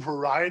certain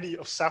variety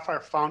of sapphire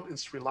found in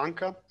Sri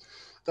Lanka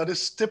that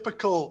is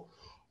typical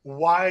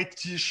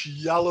whitish,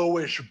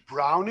 yellowish,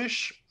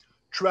 brownish,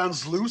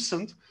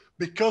 translucent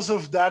because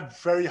of that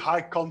very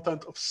high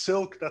content of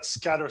silk that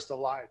scatters the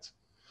light.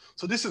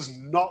 So this is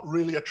not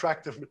really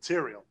attractive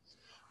material,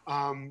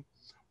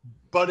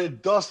 but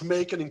it does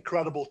make an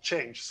incredible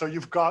change. So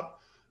you've got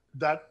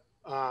that,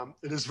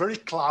 it is very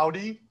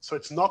cloudy, so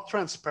it's not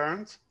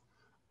transparent.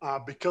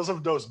 Because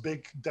of those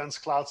big dense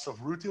clouds of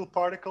rutile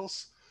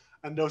particles,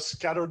 and those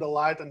scatter the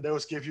light, and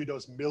those give you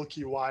those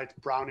milky white,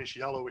 brownish,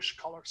 yellowish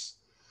colors.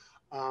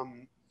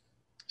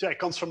 Yeah, it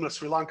comes from the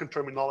Sri Lankan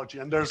terminology,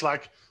 and there's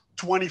like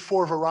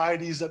 24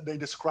 varieties that they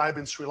describe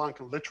in Sri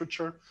Lankan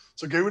literature.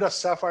 So Garuda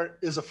sapphire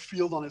is a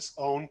field on its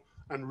own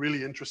and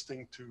really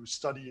interesting to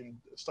study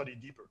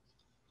deeper.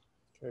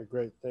 Okay,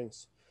 great,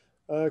 thanks.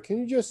 Can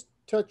you just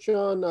touch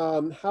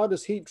on how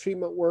does heat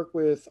treatment work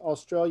with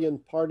Australian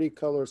party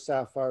color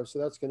sapphire? So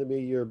that's going to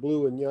be your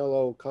blue and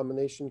yellow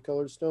combination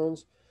colored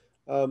stones.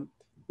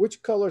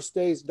 Which color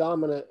stays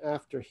dominant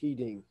after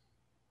heating?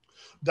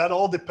 That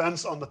all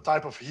depends on the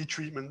type of heat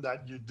treatment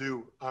that you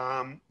do.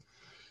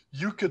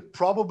 You could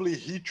probably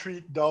heat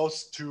treat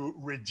those to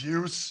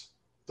reduce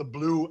the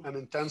blue and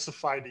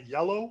intensify the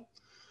yellow,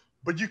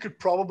 but you could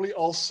probably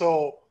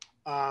also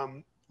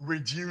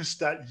reduce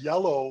that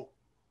yellow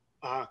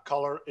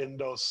color in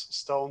those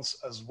stones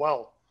as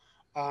well.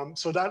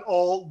 So that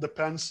all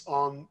depends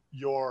on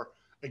your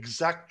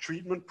exact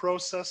treatment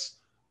process.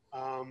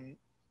 I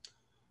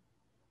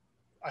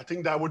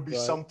think that would be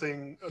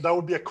something, that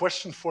would be a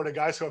question for the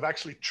guys who have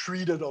actually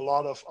treated a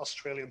lot of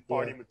Australian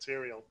party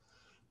material.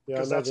 Yeah,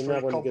 because that's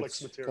very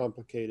complex material.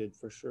 Complicated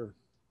for sure.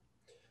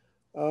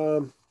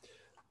 I've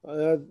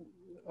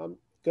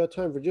got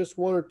time for just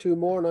one or two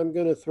more, and I'm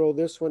going to throw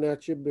this one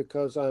at you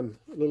because I'm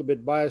a little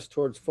bit biased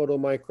towards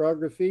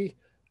photomicrography.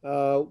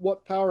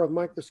 What power of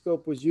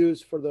microscope was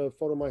used for the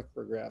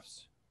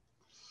photomicrographs?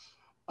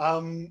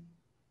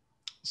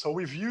 So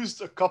we've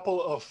used a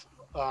couple of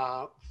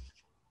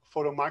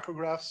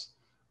photomicrographs.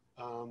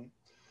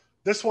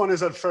 This one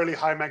is at fairly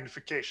high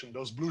magnification.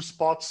 Those blue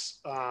spots,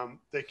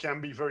 they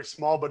can be very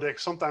small, but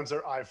sometimes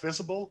they're eye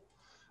visible.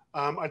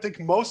 I think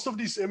most of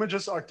these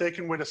images are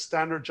taken with a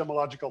standard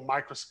gemological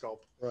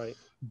microscope. Right.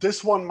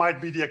 This one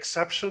might be the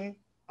exception.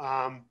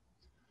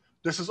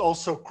 This is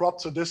also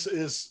cropped, so this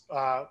is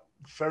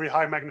very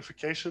high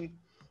magnification.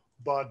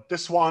 But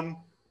this one,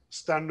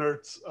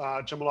 standard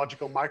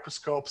gemological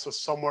microscope, so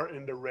somewhere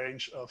in the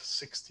range of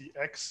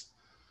 60x,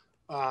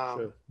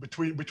 sure.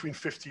 between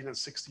 15 and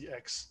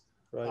 60x.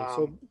 Right.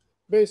 So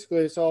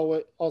basically, it's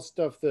all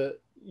stuff that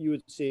you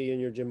would see in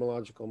your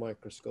gemological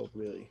microscope,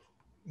 really.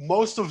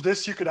 Most of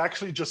this you could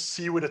actually just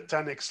see with a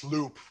 10x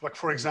loop. Like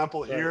for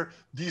example, here,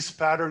 these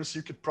patterns,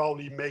 you could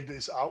probably make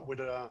these out with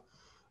a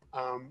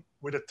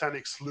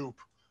 10x loop.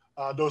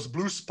 Those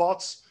blue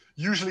spots,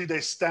 usually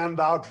they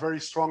stand out very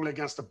strongly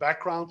against the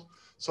background.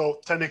 So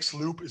 10x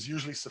loop is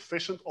usually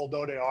sufficient,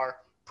 although they are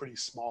pretty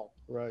small.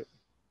 Right.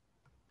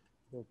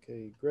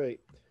 Okay, great.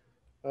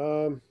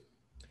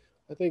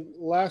 I think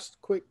last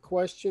quick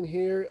question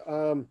here.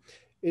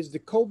 Is the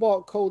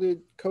cobalt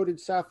coated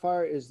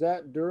sapphire, is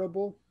that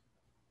durable?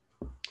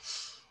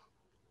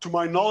 To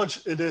my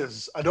knowledge, it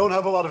is. I don't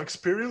have a lot of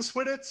experience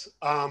with it.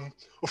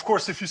 Of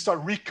course, if you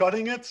start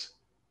recutting it,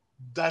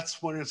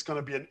 that's when it's going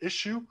to be an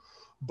issue.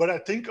 But I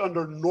think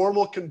under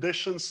normal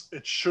conditions,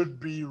 it should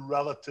be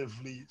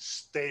relatively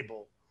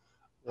stable.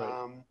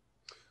 Right.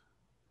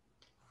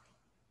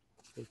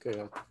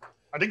 Okay.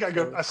 I think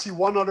I see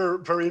one other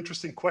very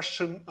interesting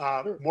question,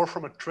 sure. More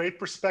from a trade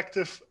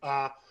perspective.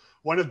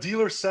 When a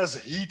dealer says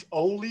heat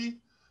only,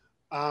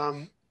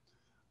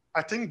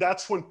 I think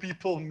that's when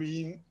people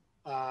mean,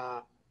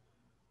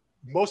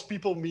 most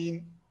people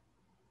mean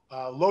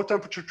low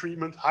temperature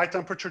treatment, high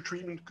temperature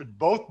treatment could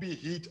both be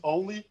heat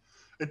only.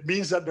 It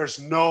means that there's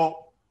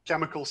no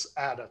chemicals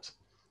added.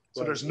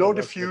 So there's no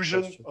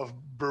diffusion of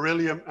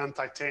beryllium and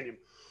titanium.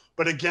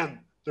 But again,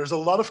 there's a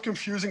lot of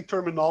confusing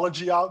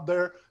terminology out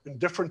there in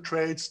different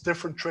trades,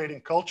 different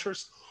trading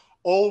cultures.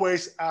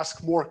 Always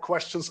ask more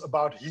questions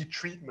about heat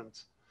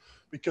treatment,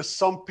 because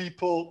some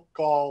people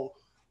call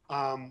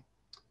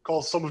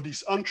some of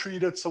these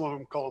untreated, some of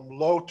them call them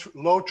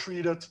low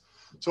treated.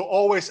 So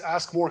always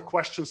ask more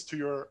questions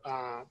to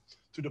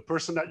the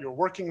person that you're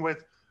working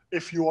with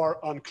if you are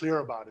unclear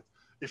about it.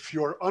 If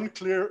you're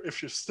unclear,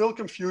 if you're still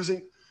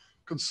confusing,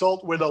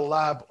 consult with a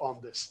lab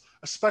on this,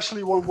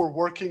 especially when we're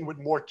working with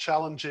more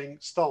challenging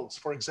stones.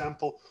 For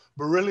example,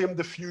 beryllium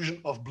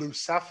diffusion of blue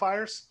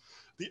sapphires.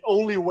 The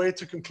only way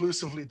to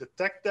conclusively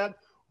detect that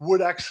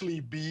would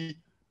actually be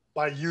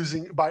by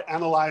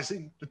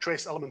analyzing the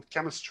trace element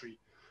chemistry,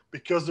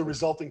 because the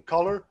resulting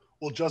color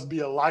will just be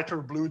a lighter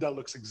blue that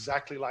looks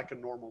exactly like a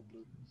normal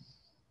blue.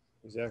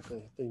 Exactly.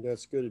 I think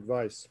that's good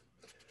advice.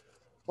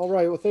 All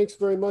right. Well, thanks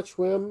very much,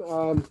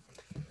 Wim.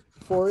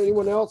 For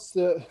anyone else,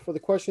 for the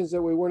questions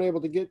that we weren't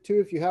able to get to,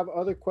 if you have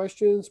other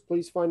questions,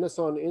 please find us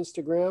on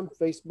Instagram,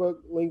 Facebook,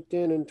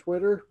 LinkedIn, and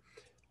Twitter.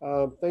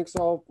 Thanks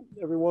all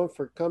everyone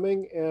for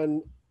coming.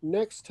 And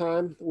next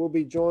time we'll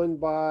be joined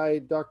by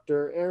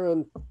Dr.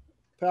 Aaron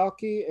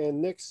Palkey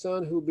and Nick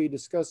Sun, who will be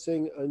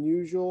discussing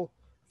unusual,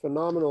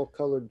 phenomenal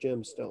colored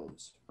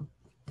gemstones.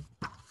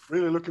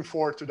 Really looking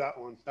forward to that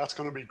one. That's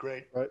going to be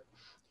great. Right.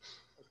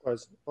 Of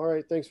course. All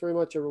right. Thanks very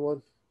much,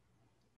 everyone.